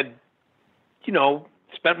 If I had,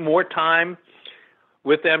 spent more time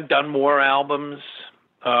with them, done more albums,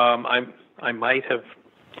 I might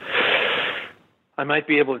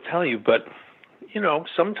be able to tell you, but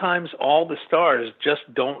sometimes all the stars just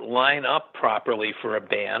don't line up properly for a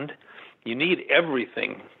band. You need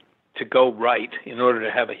everything to go right in order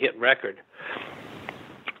to have a hit record.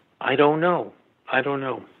 I don't know.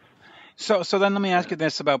 So then let me ask you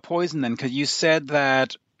this about Poison then, because you said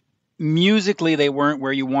that musically they weren't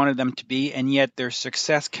where you wanted them to be, and yet their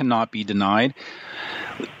success cannot be denied.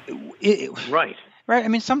 Right. Right. I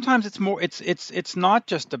mean, sometimes it's more. It's not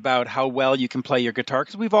just about how well you can play your guitar,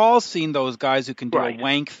 because we've all seen those guys who can do Right. a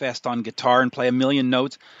wank fest on guitar and play a million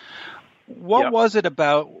notes. What Yep. was it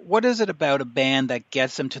about? What is it about a band that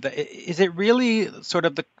gets them to the? Is it really sort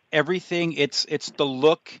of the everything? It's the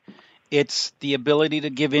look. It's the ability to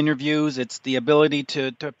give interviews. It's the ability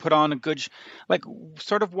to put on a good, like,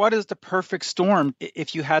 sort of what is the perfect storm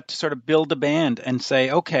if you had to sort of build a band and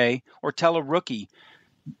say, okay, or tell a rookie,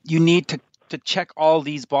 you need to check all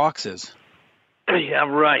these boxes. Yeah,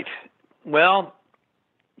 right. Well,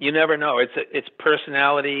 you never know. It's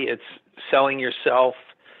personality. It's selling yourself.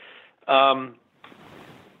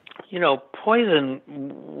 Poison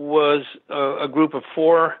was a group of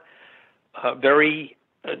four very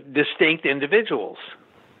distinct individuals.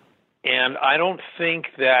 And I don't think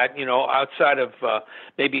that, outside of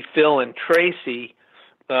maybe Phil and Tracy,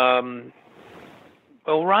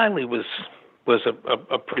 O'Reilly was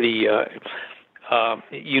a pretty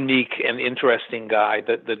unique and interesting guy,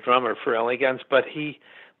 the drummer for LA Guns, but he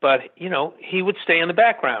would stay in the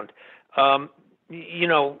background. The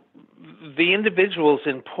individuals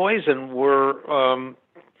in Poison were,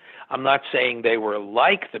 I'm not saying they were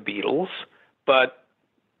like the Beatles, but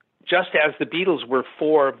just as the Beatles were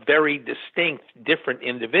four very distinct, different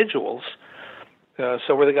individuals,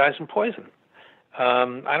 so were the guys in Poison.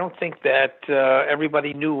 I don't think that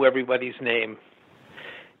everybody knew everybody's name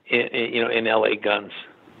in LA Guns.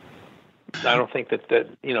 I don't think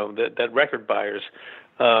that record buyers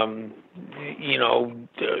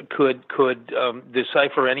could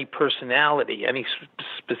decipher any personality, any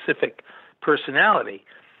specific personality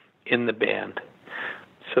in the band.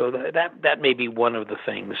 So that may be one of the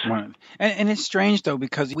things. Right. And it's strange, though,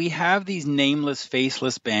 because we have these nameless,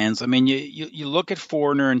 faceless bands. I mean, you look at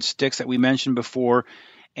Foreigner and Styx that we mentioned before,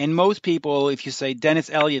 and most people, if you say Dennis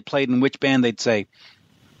Elliott played in which band, they'd say,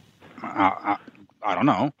 I don't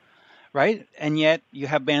know, right? And yet you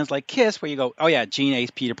have bands like Kiss where you go, oh, yeah, Gene,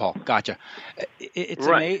 Ace, Peter, Paul, gotcha. It's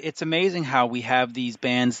right. It's amazing how we have these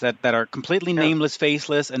bands that are completely nameless,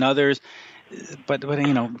 faceless, and others. But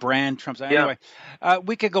brand trumps. Anyway,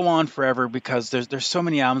 we could go on forever because there's so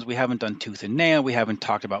many albums. We haven't done Tooth and Nail. We haven't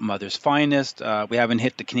talked about Mother's Finest. We haven't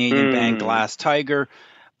hit the Canadian band Glass Tiger.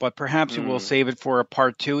 But perhaps we will save it for a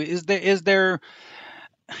part two. Is there?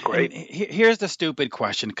 Great. Here's the stupid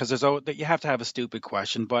question, because you have to have a stupid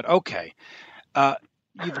question. But okay,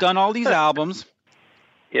 you've done all these albums.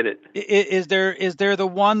 Hit it. Is there the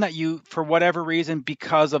one that you, for whatever reason,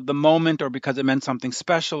 because of the moment or because it meant something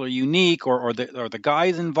special or unique, or the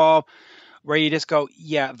guys involved, where you just go,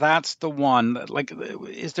 yeah, that's the one? Like,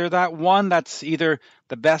 is there that one that's either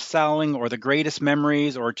the best selling or the greatest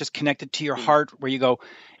memories or just connected to your heart, where you go,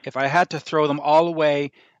 if I had to throw them all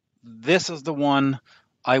away, this is the one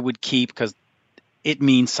I would keep because it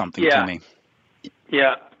means something to me?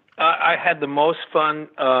 Yeah, I had the most fun.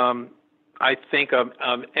 I think of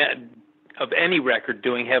any record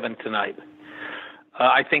doing Heaven Tonight.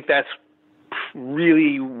 I think that's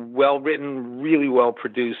really well written, really well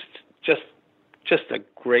produced. Just a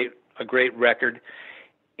great record.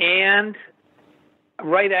 And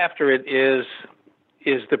right after it is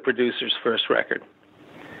the producer's first record.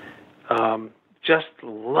 Just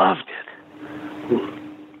loved it.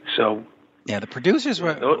 So. Yeah, the producers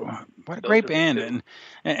were what a great band,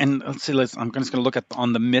 and let's see. I'm just going to look at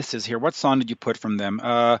on the misses here. What song did you put from them?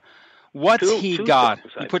 What's He Got?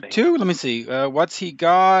 Songs, you put two. Let me see. What's He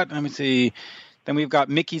Got? Let me see. Then we've got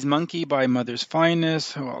Mickey's Monkey by Mother's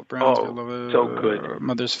Finest. So good.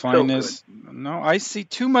 Mother's Finest. So no, I see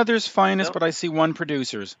two Mother's Finest, but I see one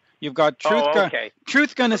Producers. You've got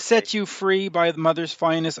Truth Gonna Set You Free by Mother's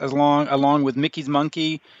Finest, along with Mickey's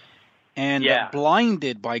Monkey. And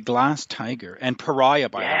Blinded by Glass Tiger, and Pariah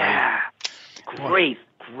by the way.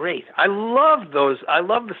 Great. I love those. I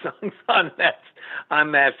love the songs on that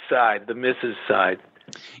side, the Mrs. side.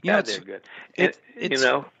 They're good.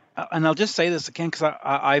 And I'll just say this again because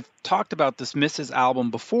I've talked about this Mrs.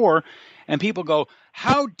 album before, and people go,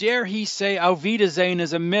 "How dare he say Auf Wiedersehen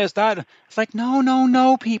is a miss?" That it's like,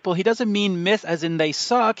 no, people. He doesn't mean miss as in they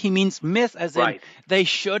suck. He means miss as in they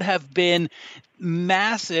should have been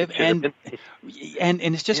massive. And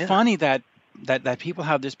it's just funny that people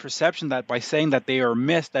have this perception that by saying that they are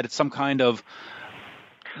missed, that it's some kind of,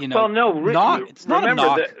 Well, no, it's not a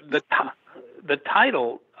knock. The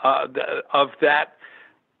title of that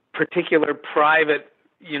particular private,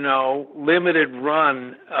 limited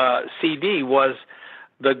run CD was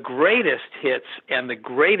The Greatest Hits and the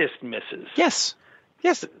Greatest Misses. Yes.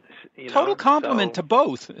 Total compliment to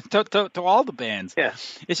both, to all the bands. Yeah.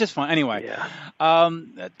 It's just fun. Anyway, yeah.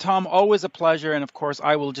 Tom, always a pleasure. And of course,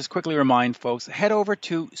 I will just quickly remind folks, head over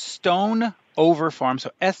to Stone Over Farm,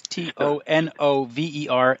 so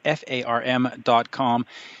STONOVERFARM.com.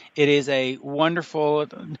 It is a wonderful.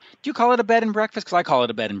 Do you call it a bed and breakfast? Because I call it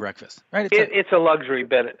a bed and breakfast, right? It's a luxury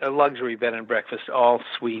bed and breakfast, all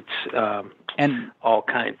suites, and all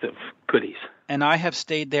kinds of goodies. And I have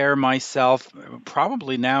stayed there myself,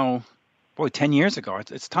 probably now, 10 years ago.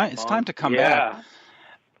 It's time. It's time to come back.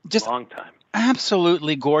 Just long time.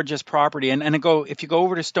 Absolutely gorgeous property, and if you go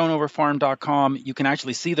over to StoneOverFarm.com, you can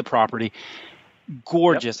actually see the property.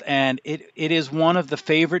 Gorgeous, and it is one of the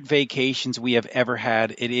favorite vacations we have ever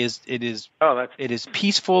had. It is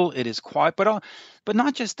peaceful, it is quiet, but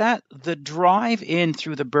not just that. The drive in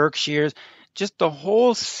through the Berkshires, just the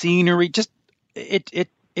whole scenery, just it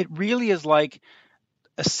really is like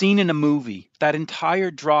a scene in a movie. That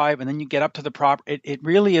entire drive, and then you get up to the property. It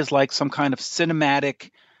really is like some kind of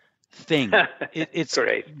cinematic thing. It's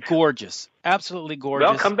great. Gorgeous, absolutely gorgeous.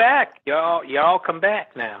 Well, come back, y'all come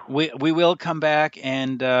back now. We will come back,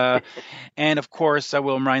 and of course I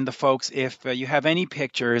will remind the folks, if you have any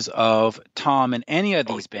pictures of Tom in any of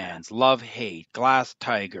these bands, Love Hate, Glass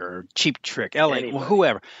Tiger, Cheap Trick, LA,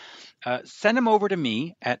 whoever, send them over to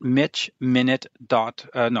me at mitchminute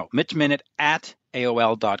at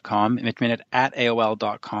AOL.com,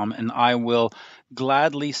 mitchminute@AOL.com, and I will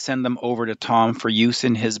gladly send them over to Tom for use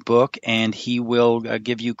in his book, and he will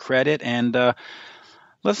give you credit. And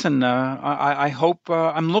listen, I hope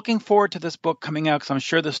I'm looking forward to this book coming out, because I'm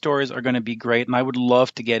sure the stories are going to be great, and I would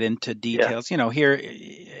love to get into details. Yeah. Here,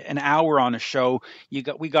 an hour on a show,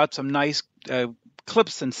 we got some nice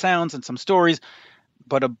clips and sounds and some stories.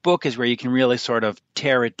 But a book is where you can really sort of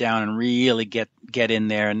tear it down and really get in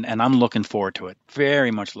there, and I'm looking forward to it.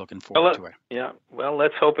 Very much looking forward to it. Yeah. Well,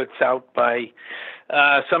 let's hope it's out by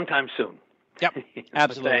sometime soon. Yep,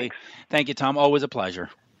 absolutely. Thank you, Tom. Always a pleasure.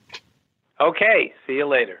 Okay. See you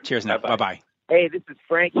later. Cheers now. Bye-bye. Hey, this is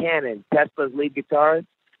Frank Hannon, Tesla's lead guitarist.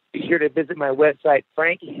 Be sure to visit my website,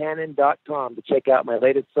 frankhannon.com, to check out my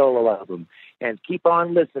latest solo album. And keep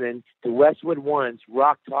on listening to Westwood One's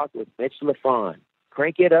Rock Talk with Mitch LaFon.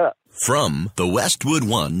 Crank it up. From the Westwood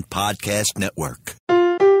One Podcast Network.